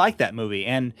really liked that movie.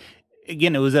 And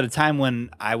again, it was at a time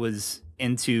when I was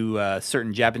into a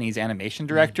certain Japanese animation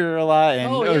director a lot,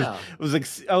 and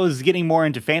I was getting more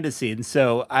into fantasy, and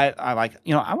so I like,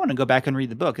 I want to go back and read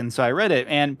the book, and so I read it,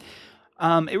 and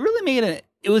it really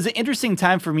it was an interesting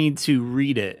time for me to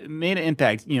read it. It made an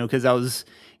impact, because I was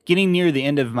getting near the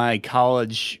end of my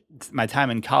time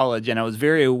in college, and I was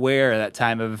very aware at that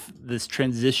time of this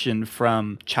transition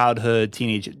from childhood,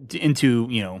 teenage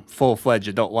into, full-fledged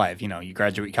adult life. You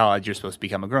graduate college, you're supposed to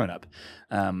become a grown-up.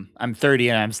 I'm 30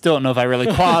 and I still don't know if I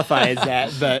really qualify as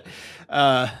that,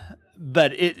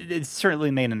 but it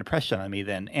certainly made an impression on me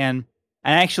then. And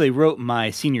I actually wrote my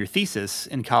senior thesis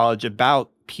in college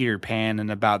about Peter Pan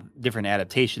and about different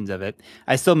adaptations of it.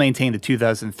 I still maintain the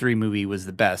 2003 movie was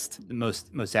the best, the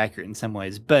most accurate in some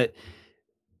ways. But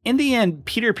in the end,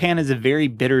 Peter Pan is a very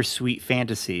bittersweet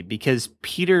fantasy because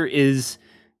Peter is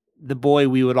the boy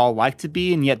we would all like to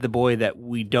be, and yet the boy that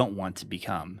we don't want to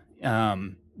become.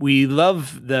 We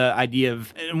love the idea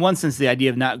of, in one sense, the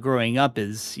idea of not growing up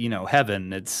is,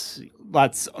 heaven. It's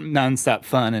lots of nonstop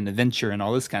fun and adventure and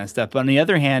all this kind of stuff. But on the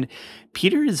other hand,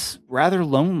 Peter is rather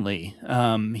lonely.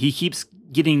 He keeps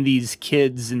getting these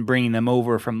kids and bringing them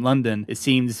over from London. It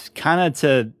seems kind of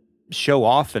to show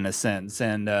off in a sense.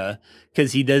 And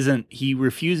because he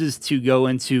refuses to go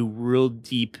into real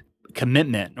deep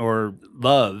commitment or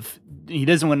love. He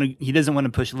doesn't want to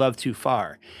push love too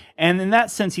far. And in that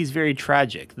sense, he's very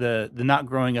tragic. The not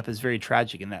growing up is very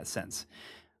tragic in that sense.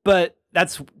 But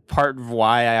that's part of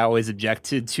why I always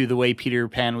objected to the way Peter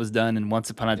Pan was done in Once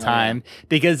Upon a Time,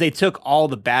 because they took all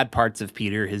the bad parts of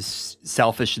Peter, his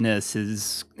selfishness,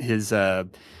 his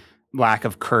lack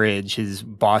of courage, his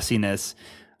bossiness,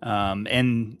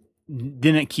 and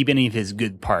didn't keep any of his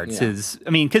good parts.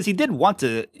 Because he did want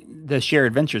to share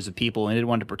adventures with people, and he did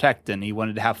want to protect, and he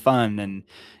wanted to have fun, and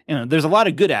there's a lot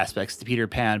of good aspects to Peter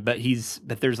Pan, but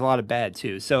there's a lot of bad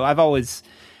too. So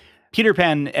Peter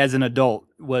Pan as an adult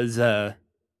was an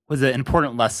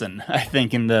important lesson, I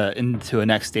think, into a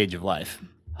next stage of life.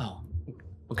 Oh,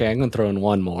 okay. I'm gonna throw in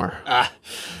one more.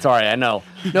 Sorry, I know.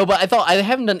 No, but I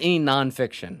haven't done any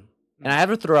nonfiction, and I have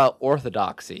to throw out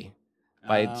Orthodoxy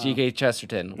by G.K.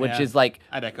 Chesterton, which is like,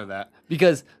 I'd echo that,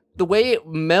 because the way it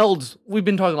melds, we've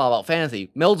been talking a lot about fantasy,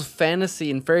 melds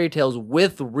fantasy and fairy tales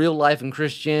with real life and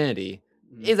Christianity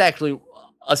is actually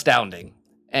astounding.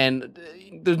 And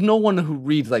there's no one who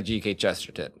reads like G.K.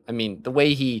 Chesterton. I mean, the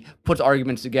way he puts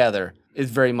arguments together is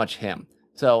very much him.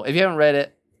 So if you haven't read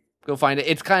it, go find it.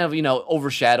 It's kind of,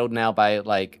 overshadowed now by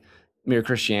like mere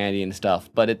Christianity and stuff,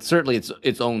 but it's certainly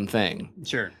its own thing.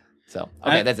 Sure. So,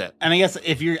 okay, that's it. And I guess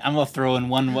I'm going to throw in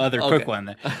one other quick one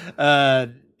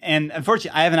there. And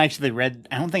unfortunately, I haven't actually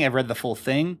I don't think I've read the full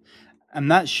thing. I'm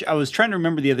not sure. I was trying to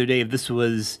remember the other day if this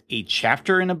was a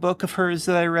chapter in a book of hers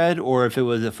that I read or if it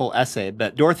was a full essay.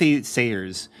 But Dorothy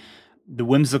Sayers, The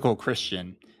Whimsical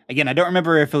Christian. Again, I don't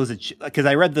remember if it was because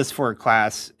I read this for a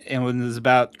class and it was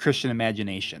about Christian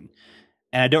imagination.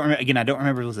 And I don't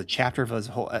remember if it was a chapter, if it was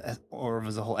a whole, or if it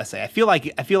was a whole essay. I feel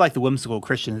like The Whimsical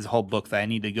Christian is a whole book that I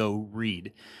need to go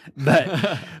read. But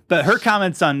her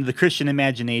comments on the Christian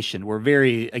imagination were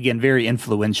very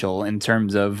influential in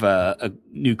terms of a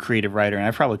new creative writer. And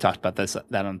I've probably talked about that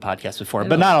on the podcast before,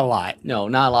 but not a lot. No,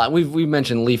 not a lot. We've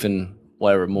mentioned Leaf and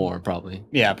whatever more, probably.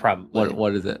 Yeah, probably.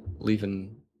 What is it?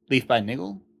 Leaf by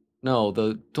Niggle? No,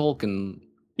 the Tolkien.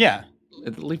 Yeah.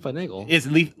 It's Leaf by Niggle. It's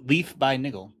Leaf by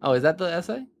Niggle. Oh, is that the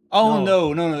essay? Oh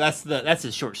no, that's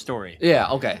his short story. Yeah,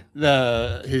 okay.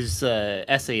 His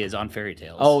essay is on fairy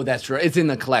tales. Oh, that's right. It's in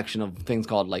the collection of things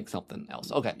called like something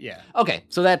else. Okay. Yeah. Okay,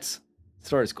 so that's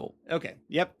story school. Okay.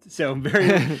 Yep. So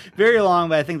very very long,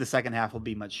 but I think the second half will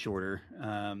be much shorter.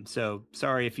 So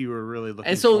sorry if you were really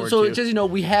looking. And so forward to... just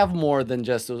we have more than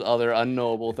just those other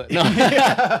unknowable things.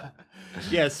 No.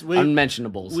 Yes,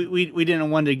 unmentionables. We didn't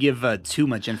want to give too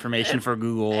much information for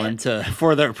Google and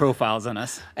for their profiles on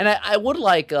us. And I would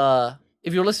like,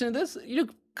 if you're listening to this, you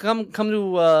come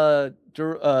to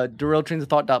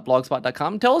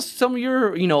derailtrainsofthought.blogspot.com. Tell us some of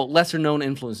your, lesser known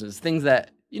influences, things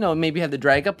that, maybe had to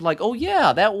drag up, like, oh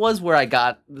yeah, that was where I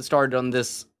got started on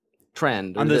this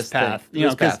trend, on this path,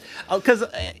 because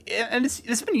and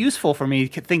it's been useful for me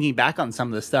thinking back on some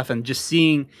of this stuff and just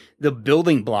seeing the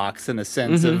building blocks in a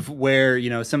sense of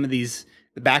where some of the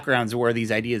backgrounds of where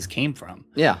these ideas came from.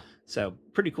 Yeah, so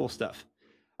pretty cool stuff.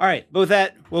 All right, but with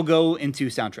that, we'll go into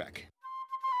soundtrack.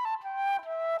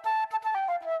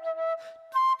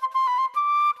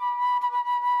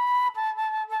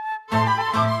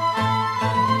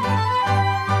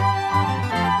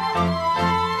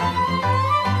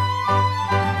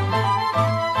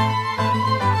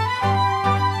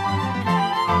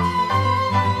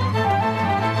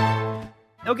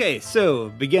 Okay, so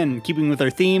begin keeping with our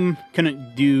theme.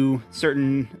 Couldn't do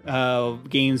certain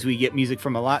games we get music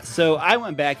from a lot, so I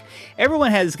went back.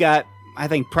 Everyone has got, I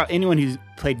think, anyone who's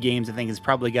played games, I think, has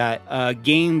probably got a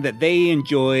game that they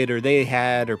enjoyed or they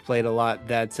had or played a lot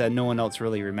that no one else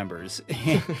really remembers.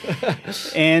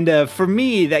 And for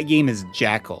me, that game is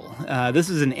Jackal. This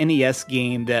is an NES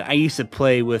game that I used to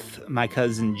play with my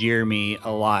cousin Jeremy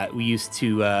a lot. We used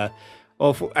to...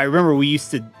 I remember we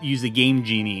used to use the Game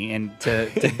Genie and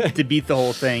to beat the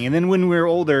whole thing. And then when we were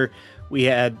older, we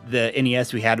had the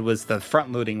NES we had was the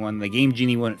front-loading one. The Game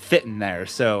Genie wouldn't fit in there.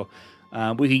 So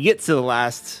we could get to the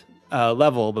last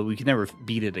level, but we could never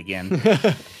beat it again.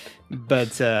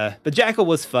 But Jackal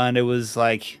was fun. It was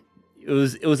like... It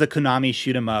was a Konami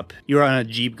shoot 'em up. You were on a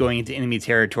Jeep going into enemy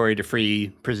territory to free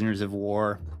prisoners of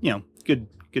war.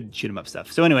 Good shoot 'em up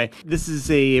stuff. So anyway, this is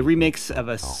a remix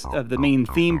of the main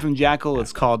theme from Jackal.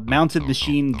 It's called Mounted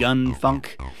Machine Gun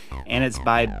Funk, and it's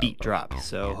by Beat Drop.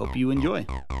 So hope you enjoy.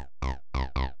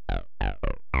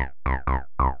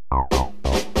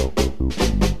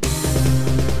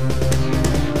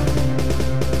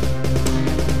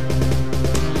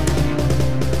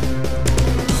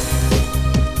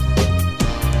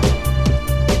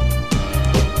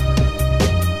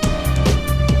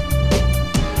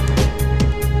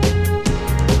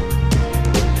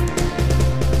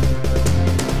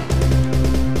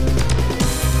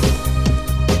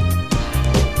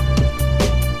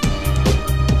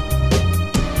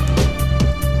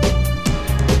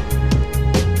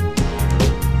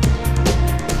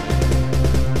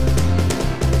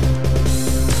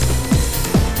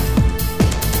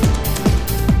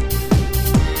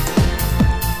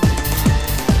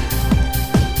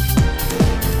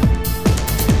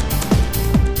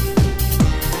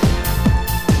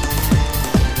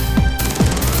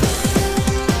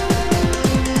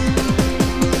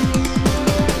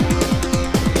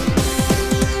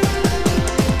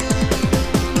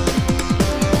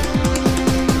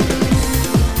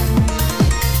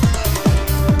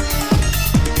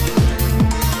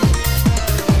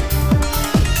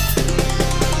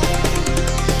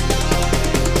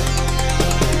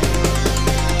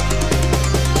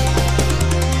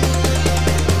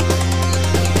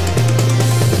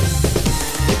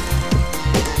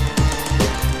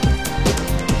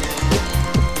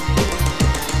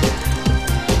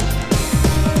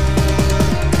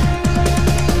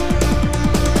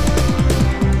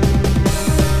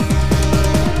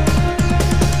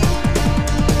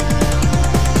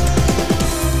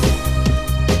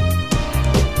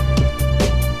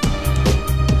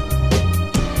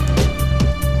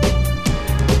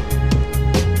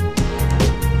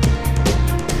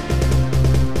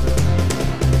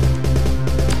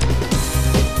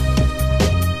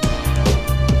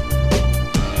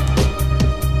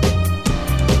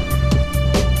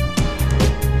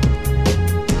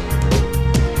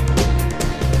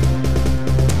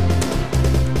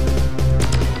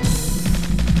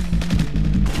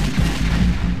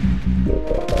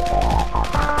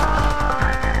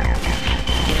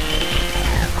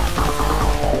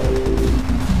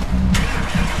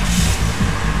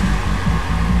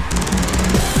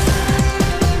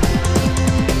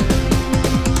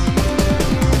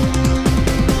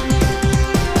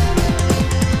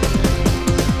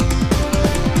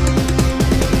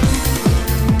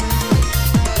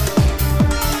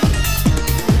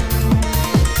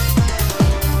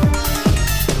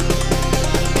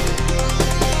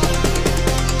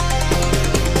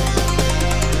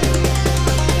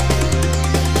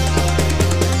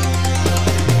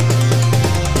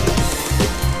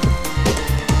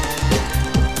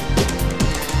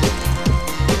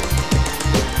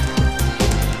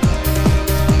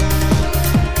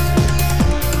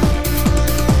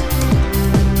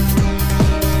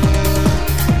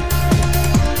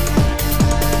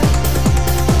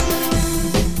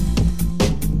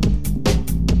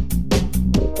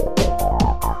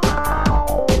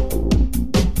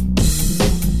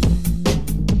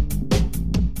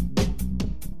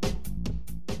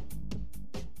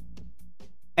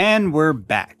 And we're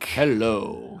back.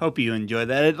 Hello. Hope you enjoyed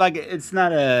that. It's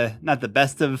not the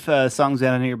best of songs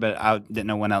down here, but I didn't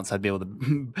know when else I'd be able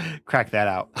to crack that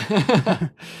out.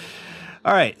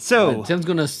 All right, so Tim's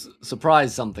gonna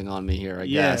surprise something on me here, I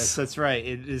guess. Yes, that's right.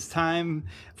 It is time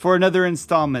for another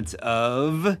installment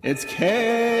of It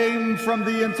Came from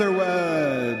the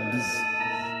Interwebs.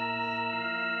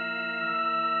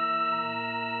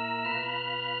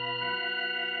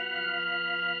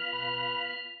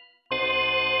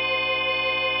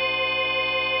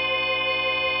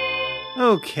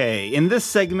 Okay, in this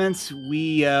segment,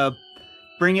 we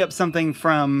bring up something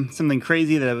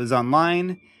crazy that was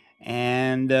online,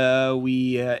 and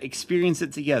we experience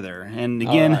it together. And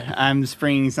again, right. I'm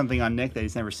springing something on Nick that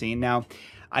he's never seen. Now,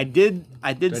 I did.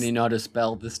 Don't you know how to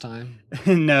spell this time?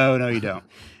 No, you don't.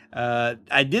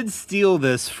 I did steal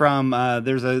this from.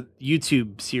 There's a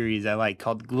YouTube series I like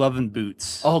called Glove and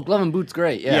Boots. Oh, Glove and Boots,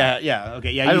 great. Yeah.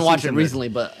 Okay, yeah. I haven't watched it recently,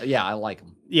 but yeah, I like them.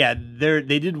 Yeah,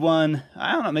 they did one.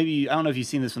 I don't know if you've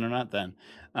seen this one or not. Then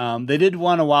they did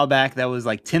one a while back that was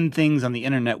like 10 things on the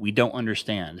internet we don't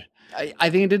understand. I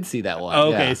think I did see that one.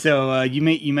 Oh, okay, yeah. So you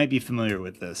might be familiar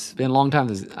with this. Been a long time.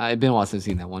 I've been a while since I've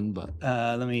seen that one, but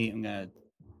I'm gonna.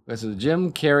 This is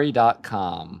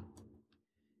JimCarrey.com.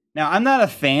 Now, I'm not a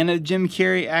fan of Jim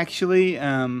Carrey, actually.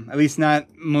 At least not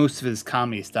most of his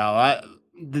comedy style.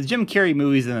 The Jim Carrey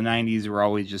movies in the 90s were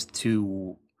always just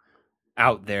too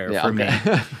out there for me.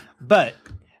 But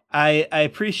I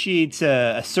appreciate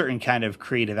a certain kind of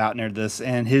creative outness,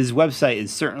 and his website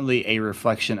is certainly a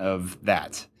reflection of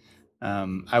that.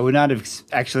 I would not have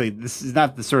actually. This is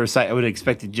not the sort of site I would have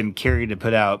expected Jim Carrey to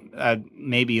put out.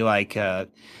 Maybe like I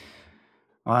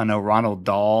don't know, Ronald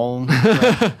Dahl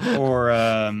or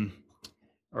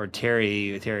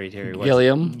Terry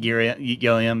Gilliam.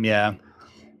 Gilliam, yeah,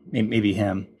 maybe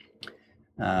him.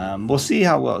 We'll see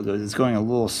how well it goes. It's going a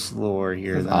little slower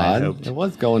here than I hoped. It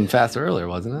was going faster earlier,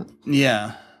 wasn't it?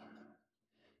 Yeah.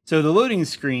 So the loading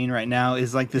screen right now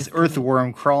is like this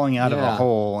earthworm crawling out of a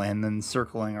hole and then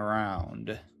circling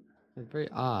around. It's very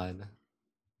odd.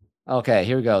 Okay,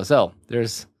 here we go. So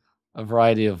there's a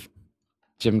variety of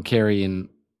Jim Carrey and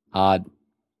odd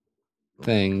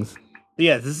things.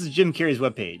 Yeah, this is Jim Carrey's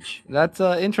webpage. That's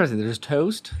interesting. There's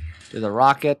toast. There's a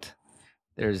rocket.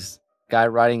 There's a guy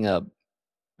riding a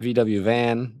VW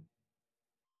van.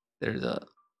 There's a.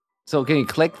 So can you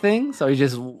click things? Or you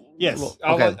just. Yes.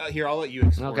 Okay. I'll let you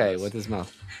explore. Okay, this. with his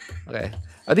mouth. Okay.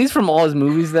 Are these from all his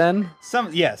movies then?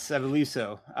 Yes, I believe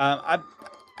so. I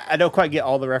don't quite get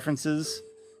all the references.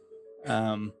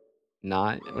 9?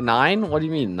 What do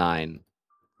you mean 9?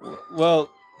 Well,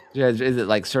 yeah, is it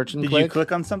like search and click? Did you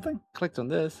click on something? Clicked on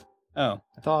this. Oh,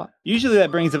 I thought. Usually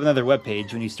that brings up another web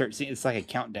page when you start seeing. It's like a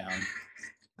countdown.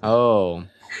 Oh.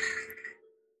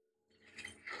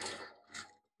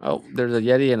 Oh, there's a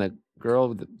Yeti and a girl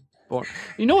with the.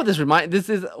 You know what this reminds? This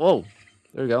is. Whoa,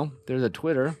 there we go. There's a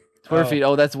Twitter feed.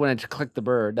 Oh, that's when I clicked the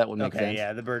bird. That would make sense. Okay,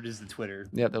 yeah, the bird is the Twitter.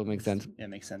 Yep, that would make sense. Yeah,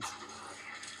 makes sense.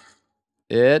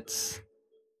 It's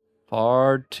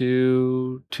far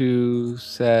too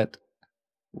set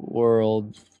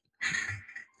world.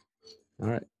 All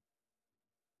right.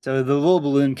 So the little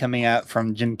balloon coming out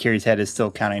from Jim Carrey's head is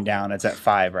still counting down. It's at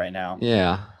 5 right now.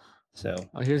 Yeah. So.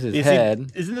 Oh, here's his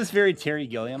head. Isn't this very Terry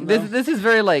Gilliam? This is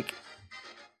very like.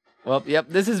 Well, yep.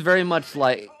 This is very much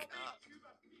like.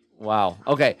 Wow.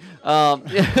 Okay.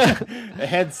 The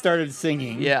head started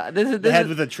singing. Yeah. This head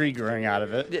with a tree growing out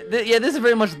of it. Yeah. This is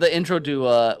very much the intro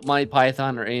to Monty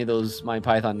Python or any of those Monty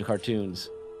Python cartoons.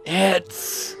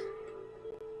 This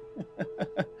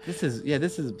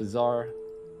is bizarre.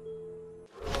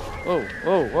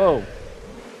 Whoa.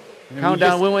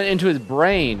 Countdown went into his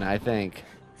brain, I think.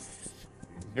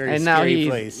 Very and now scary he's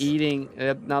place. Eating.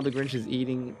 Now the Grinch is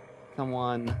eating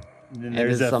someone. And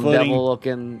there's some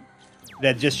devil-looking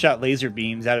that just shot laser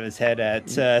beams out of his head at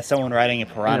someone riding a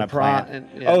piranha plant.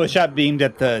 Yeah. Oh, it shot beamed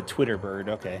at the Twitter bird.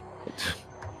 Okay.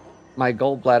 My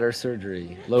gallbladder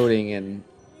surgery loading and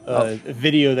a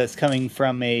video that's coming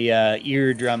from a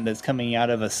eardrum that's coming out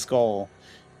of a skull.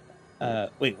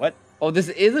 Wait, what? Oh, this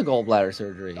is a gallbladder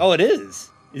surgery. Oh, it is.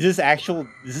 Is this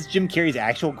Jim Carrey's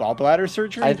actual gallbladder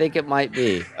surgery? I think it might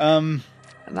be.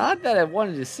 Not that I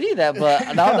wanted to see that,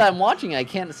 but now that I'm watching, I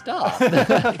can't stop.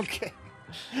 Okay.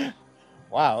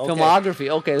 Wow. Okay. Filmography.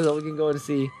 Okay, so we can go and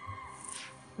see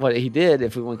what he did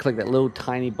if we want to click that little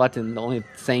tiny button, the only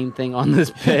sane thing on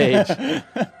this page.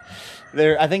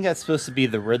 I think that's supposed to be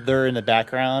the Riddler in the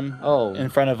background. Oh. In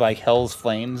front of like Hell's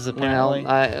Flames, apparently.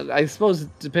 Well, I suppose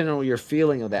depending on what you're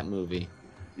feeling of that movie.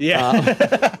 Yeah.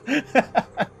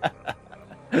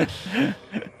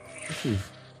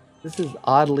 This is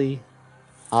oddly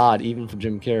odd, even for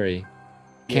Jim Carrey.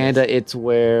 Canada, it's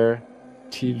where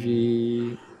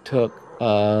TV took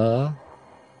a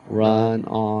run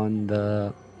on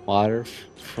the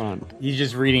waterfront. He's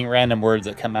just reading random words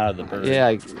that come out of the bird.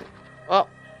 Yeah. Oh,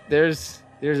 there's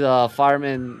a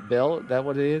fireman Bill. Is that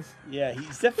what it is? Yeah,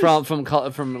 he's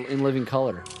definitely From In Living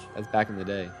Color. That's back in the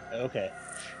day. Okay.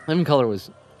 Living Color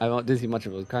was, I didn't see much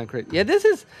of it. It was kind of crazy. Yeah, this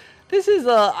is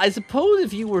I suppose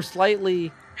if you were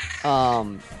slightly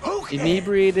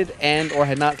inebriated and or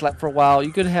had not slept for a while,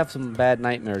 you could have some bad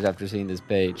nightmares after seeing this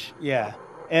page. Yeah,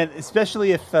 and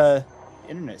especially if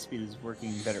internet speed is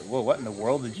working better. Whoa, what in the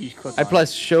world did you click on? I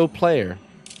pressed show player.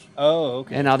 Oh,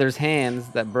 okay. And now there's hands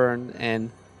that burn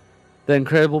and the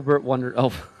Incredible Burt Wonder.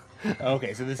 Oh.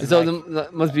 Okay, so this is that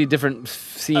must be different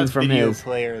scenes from video his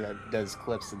player that does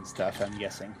clips and stuff, I'm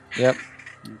guessing. Yep.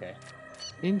 Okay.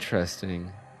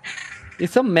 Interesting. Yeah,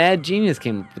 some mad genius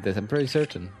came up with this, I'm pretty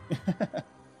certain.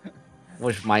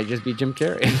 Which might just be Jim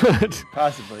Carrey. But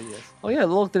possibly, yes. Oh yeah,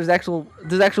 look, there's actual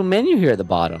menu here at the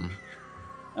bottom.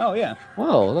 Oh yeah.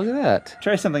 Whoa, look at that.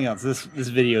 Try something else. This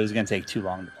video is gonna take too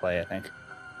long to play, I think.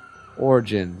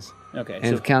 Origins. Okay. And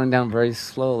it's counting down very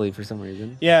slowly for some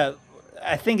reason. Yeah.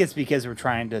 I think it's because we're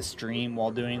trying to stream while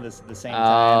doing this at the same time.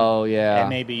 Oh yeah. And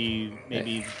maybe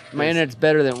my internet's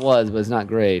better than it was, but it's not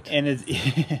great. And it's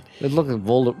it looks like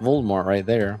Voldemort right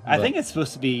there. I think it's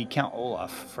supposed to be Count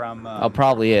Olaf from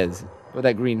probably is. But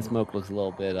that green smoke looks a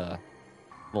little bit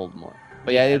Voldemort.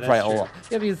 But yeah, it's probably Olaf.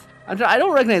 Yeah, because I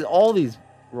don't recognize all these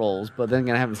roles, but then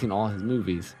again I haven't seen all his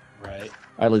movies. Right.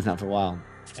 Or at least not for a while.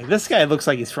 Like, this guy looks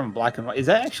like he's from Black and White. Is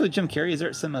that actually Jim Carrey? Is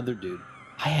there some other dude?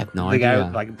 I have no idea. idea. The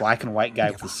guy, like black and white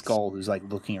guy with the skull, who's like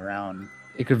looking around.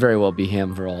 It could very well be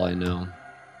him for all I know.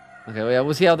 Okay, well, yeah,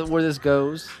 we'll see where this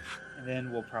goes. And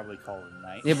then we'll probably call it a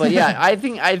night. Yeah, but yeah, I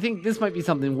think this might be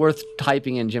something worth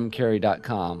typing in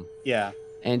jimcarrey.com. Yeah.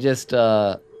 And just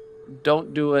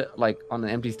don't do it like on an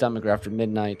empty stomach or after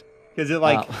midnight. Because it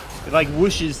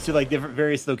whooshes to like different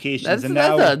various locations. That's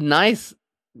a nice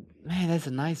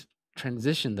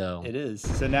transition though. It is.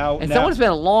 So now someone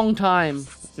spent a long time.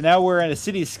 So now we're in a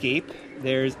cityscape.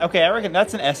 I reckon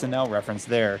that's an SNL reference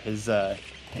there. His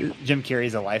Jim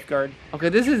Carrey's a lifeguard. Okay,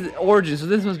 this is Origin, so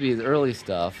this must be his early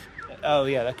stuff. Oh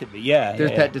yeah, that could be. Yeah.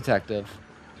 There's Pet Detective.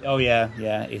 Oh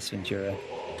yeah, Ace Ventura.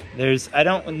 I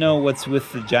don't know what's with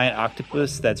the giant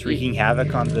octopus that's wreaking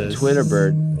havoc on the Twitter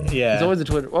bird. Yeah. It's always a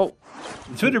Twitter. Oh.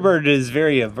 The Twitter bird is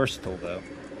very versatile though.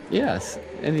 Yes,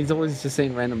 and he's always just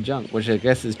saying random junk, which I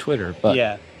guess is Twitter. But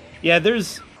yeah.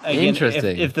 There's again,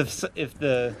 interesting. If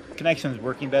the connection is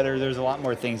working better, there's a lot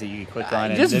more things that you can click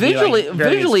on. Just visually,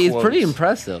 it's pretty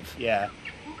impressive. Yeah.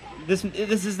 This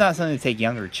is not something to take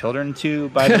younger children to,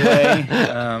 by the way.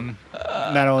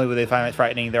 Not only would they find it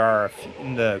frightening,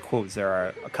 in the quotes there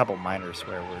are a couple minor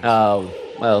swear words. Oh,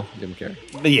 well, Jim Carrey.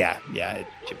 But yeah,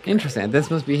 Jim Carrey. Interesting.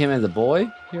 This must be him as a boy.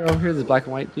 Here's the black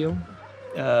and white deal.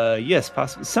 Yes,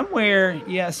 possibly somewhere.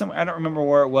 Yeah, somewhere. I don't remember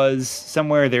where it was.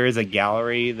 Somewhere there is a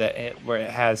gallery where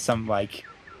it has some like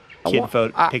kid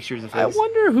pictures of his. I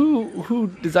wonder who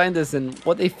designed this and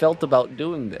what they felt about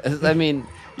doing this. I mean,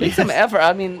 take some effort.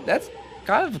 I mean, that's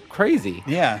kind of crazy.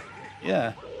 Yeah.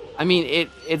 I mean,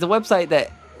 it's a website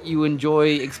that you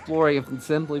enjoy exploring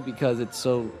simply because it's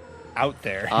so out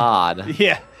there, odd.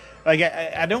 Yeah. Like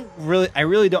I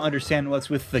really don't understand what's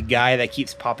with the guy that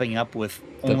keeps popping up with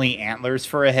only antlers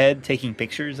for a head, taking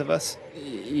pictures of us.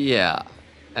 Yeah,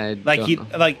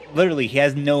 literally he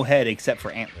has no head except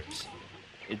for antlers.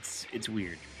 It's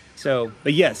weird. So,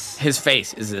 but yes, his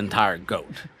face is an entire goat.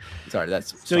 Sorry,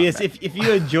 that's so. Yes, if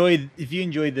you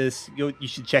enjoyed this, you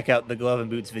should check out the Glove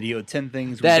and Boots video. 10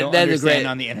 things we don't understand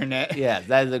on the internet. Yeah,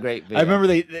 that is a great video. I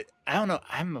remember I don't know.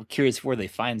 I'm curious where they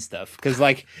find stuff because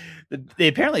like they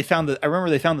apparently found I remember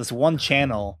they found this one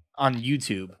channel on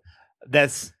YouTube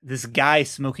that's this guy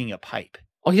smoking a pipe.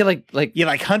 Oh, yeah,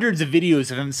 like hundreds of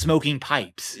videos of him smoking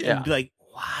pipes. Yeah. And be like,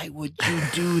 why would you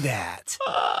do that?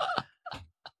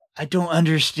 I don't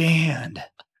understand.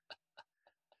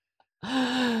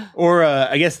 Or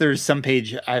I guess there's some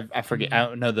page I forget. I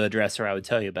don't know the address, or I would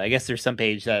tell you. But I guess there's some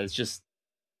page that is just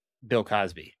Bill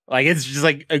Cosby. Like it's just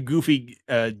like a goofy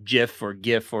GIF or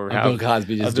GIF or Bill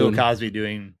Cosby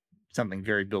doing something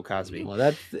very Bill Cosby. Well,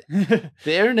 that's the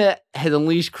internet has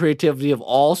unleashed creativity of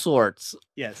all sorts.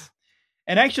 Yes.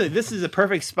 And actually, this is a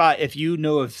perfect spot if you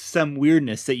know of some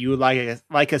weirdness that you would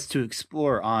like us to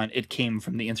explore on It Came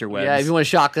From the Interwebs. Yeah, if you want to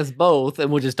shock us both,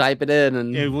 and we'll just type it in.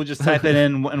 And we'll just type it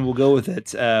in and we'll go with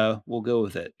it. We'll go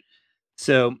with it.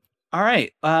 So All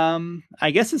right.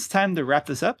 I guess it's time to wrap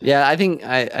this up. Yeah, I think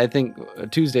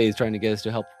Tuesday is trying to get us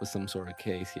to help with some sort of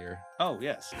case here. Oh,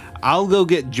 yes. I'll go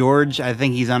get George. I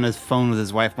think he's on his phone with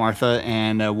his wife, Martha,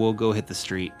 and we'll go hit the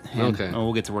street. And Okay.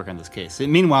 we'll get to work on this case.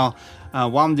 Meanwhile,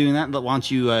 while I'm doing that, why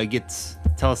don't you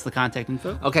tell us the contact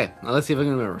info? Okay, now let's see if I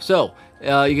can remember. So,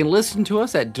 you can listen to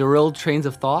us at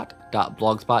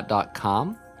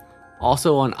derailedtrainsofthought.blogspot.com,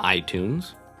 also on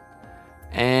iTunes.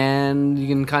 And you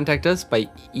can contact us by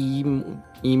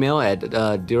email at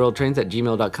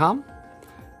derailedtrains@gmail.com.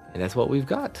 And that's what we've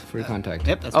got for your contact.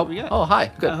 Yep, that's what we got. Oh, hi.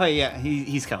 Good. Oh, hey, yeah,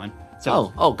 he's coming.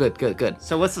 So, Good.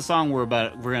 So what's the song we're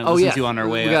going to listen to on our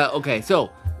way up? Okay,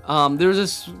 so there's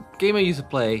this game I used to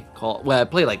play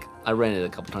I rented it a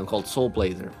couple times, called Soul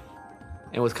Blazer.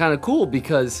 And it was kind of cool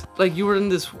because, like, you were in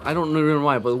this, I don't remember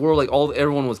why, but the world, like,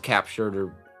 everyone was captured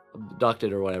or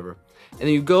abducted or whatever. And then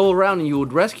you go around and you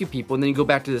would rescue people, and then you go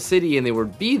back to the city and they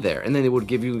would be there. And then they would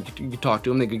you could talk to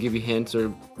them, they could give you hints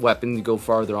or weapons to go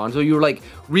farther on. So you were, like,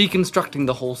 reconstructing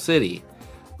the whole city.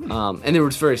 And there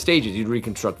was various stages. You'd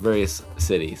reconstruct various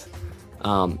cities.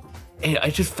 And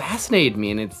it just fascinated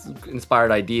me, and it's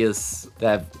inspired ideas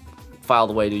that I've filed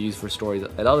away to use for stories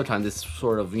at other times. It's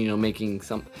sort of, making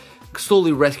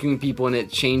slowly rescuing people, and it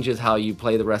changes how you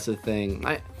play the rest of the thing.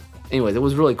 Anyways, it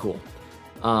was really cool.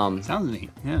 Sounds neat.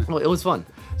 Yeah. Well, it was fun.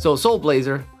 So Soul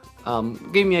Blazer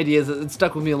gave me ideas. It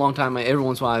stuck with me a long time. Every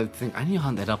once in a while I think, I need to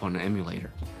hunt that up on an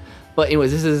emulator. But anyways,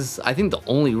 this is, I think, the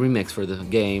only remix for the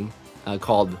game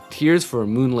called Tears for a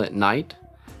Moonlit Night.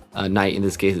 Night in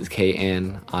this case is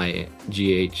Knight.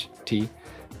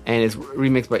 And it's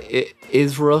remixed by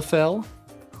Israfel,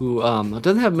 who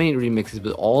doesn't have many remixes,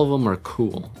 but all of them are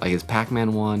cool. Like his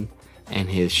Pac-Man one and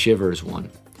his Shivers one.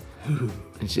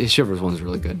 His Shivers one's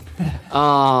really good.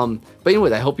 But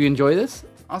anyways, I hope you enjoy this.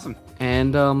 Awesome.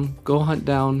 And go hunt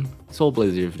down Soul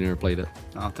Blazer if you've never played it.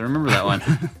 I'll have to remember that one.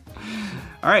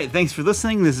 All right, thanks for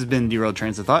listening. This has been Derailed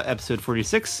Trains of Thought, episode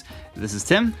 46. This is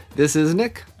Tim. This is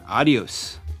Nick.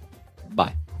 Adios.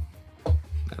 Bye. I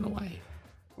don't know why.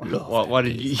 What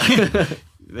did you...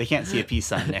 They can't see a peace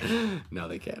sign, Nick. No,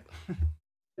 they can't.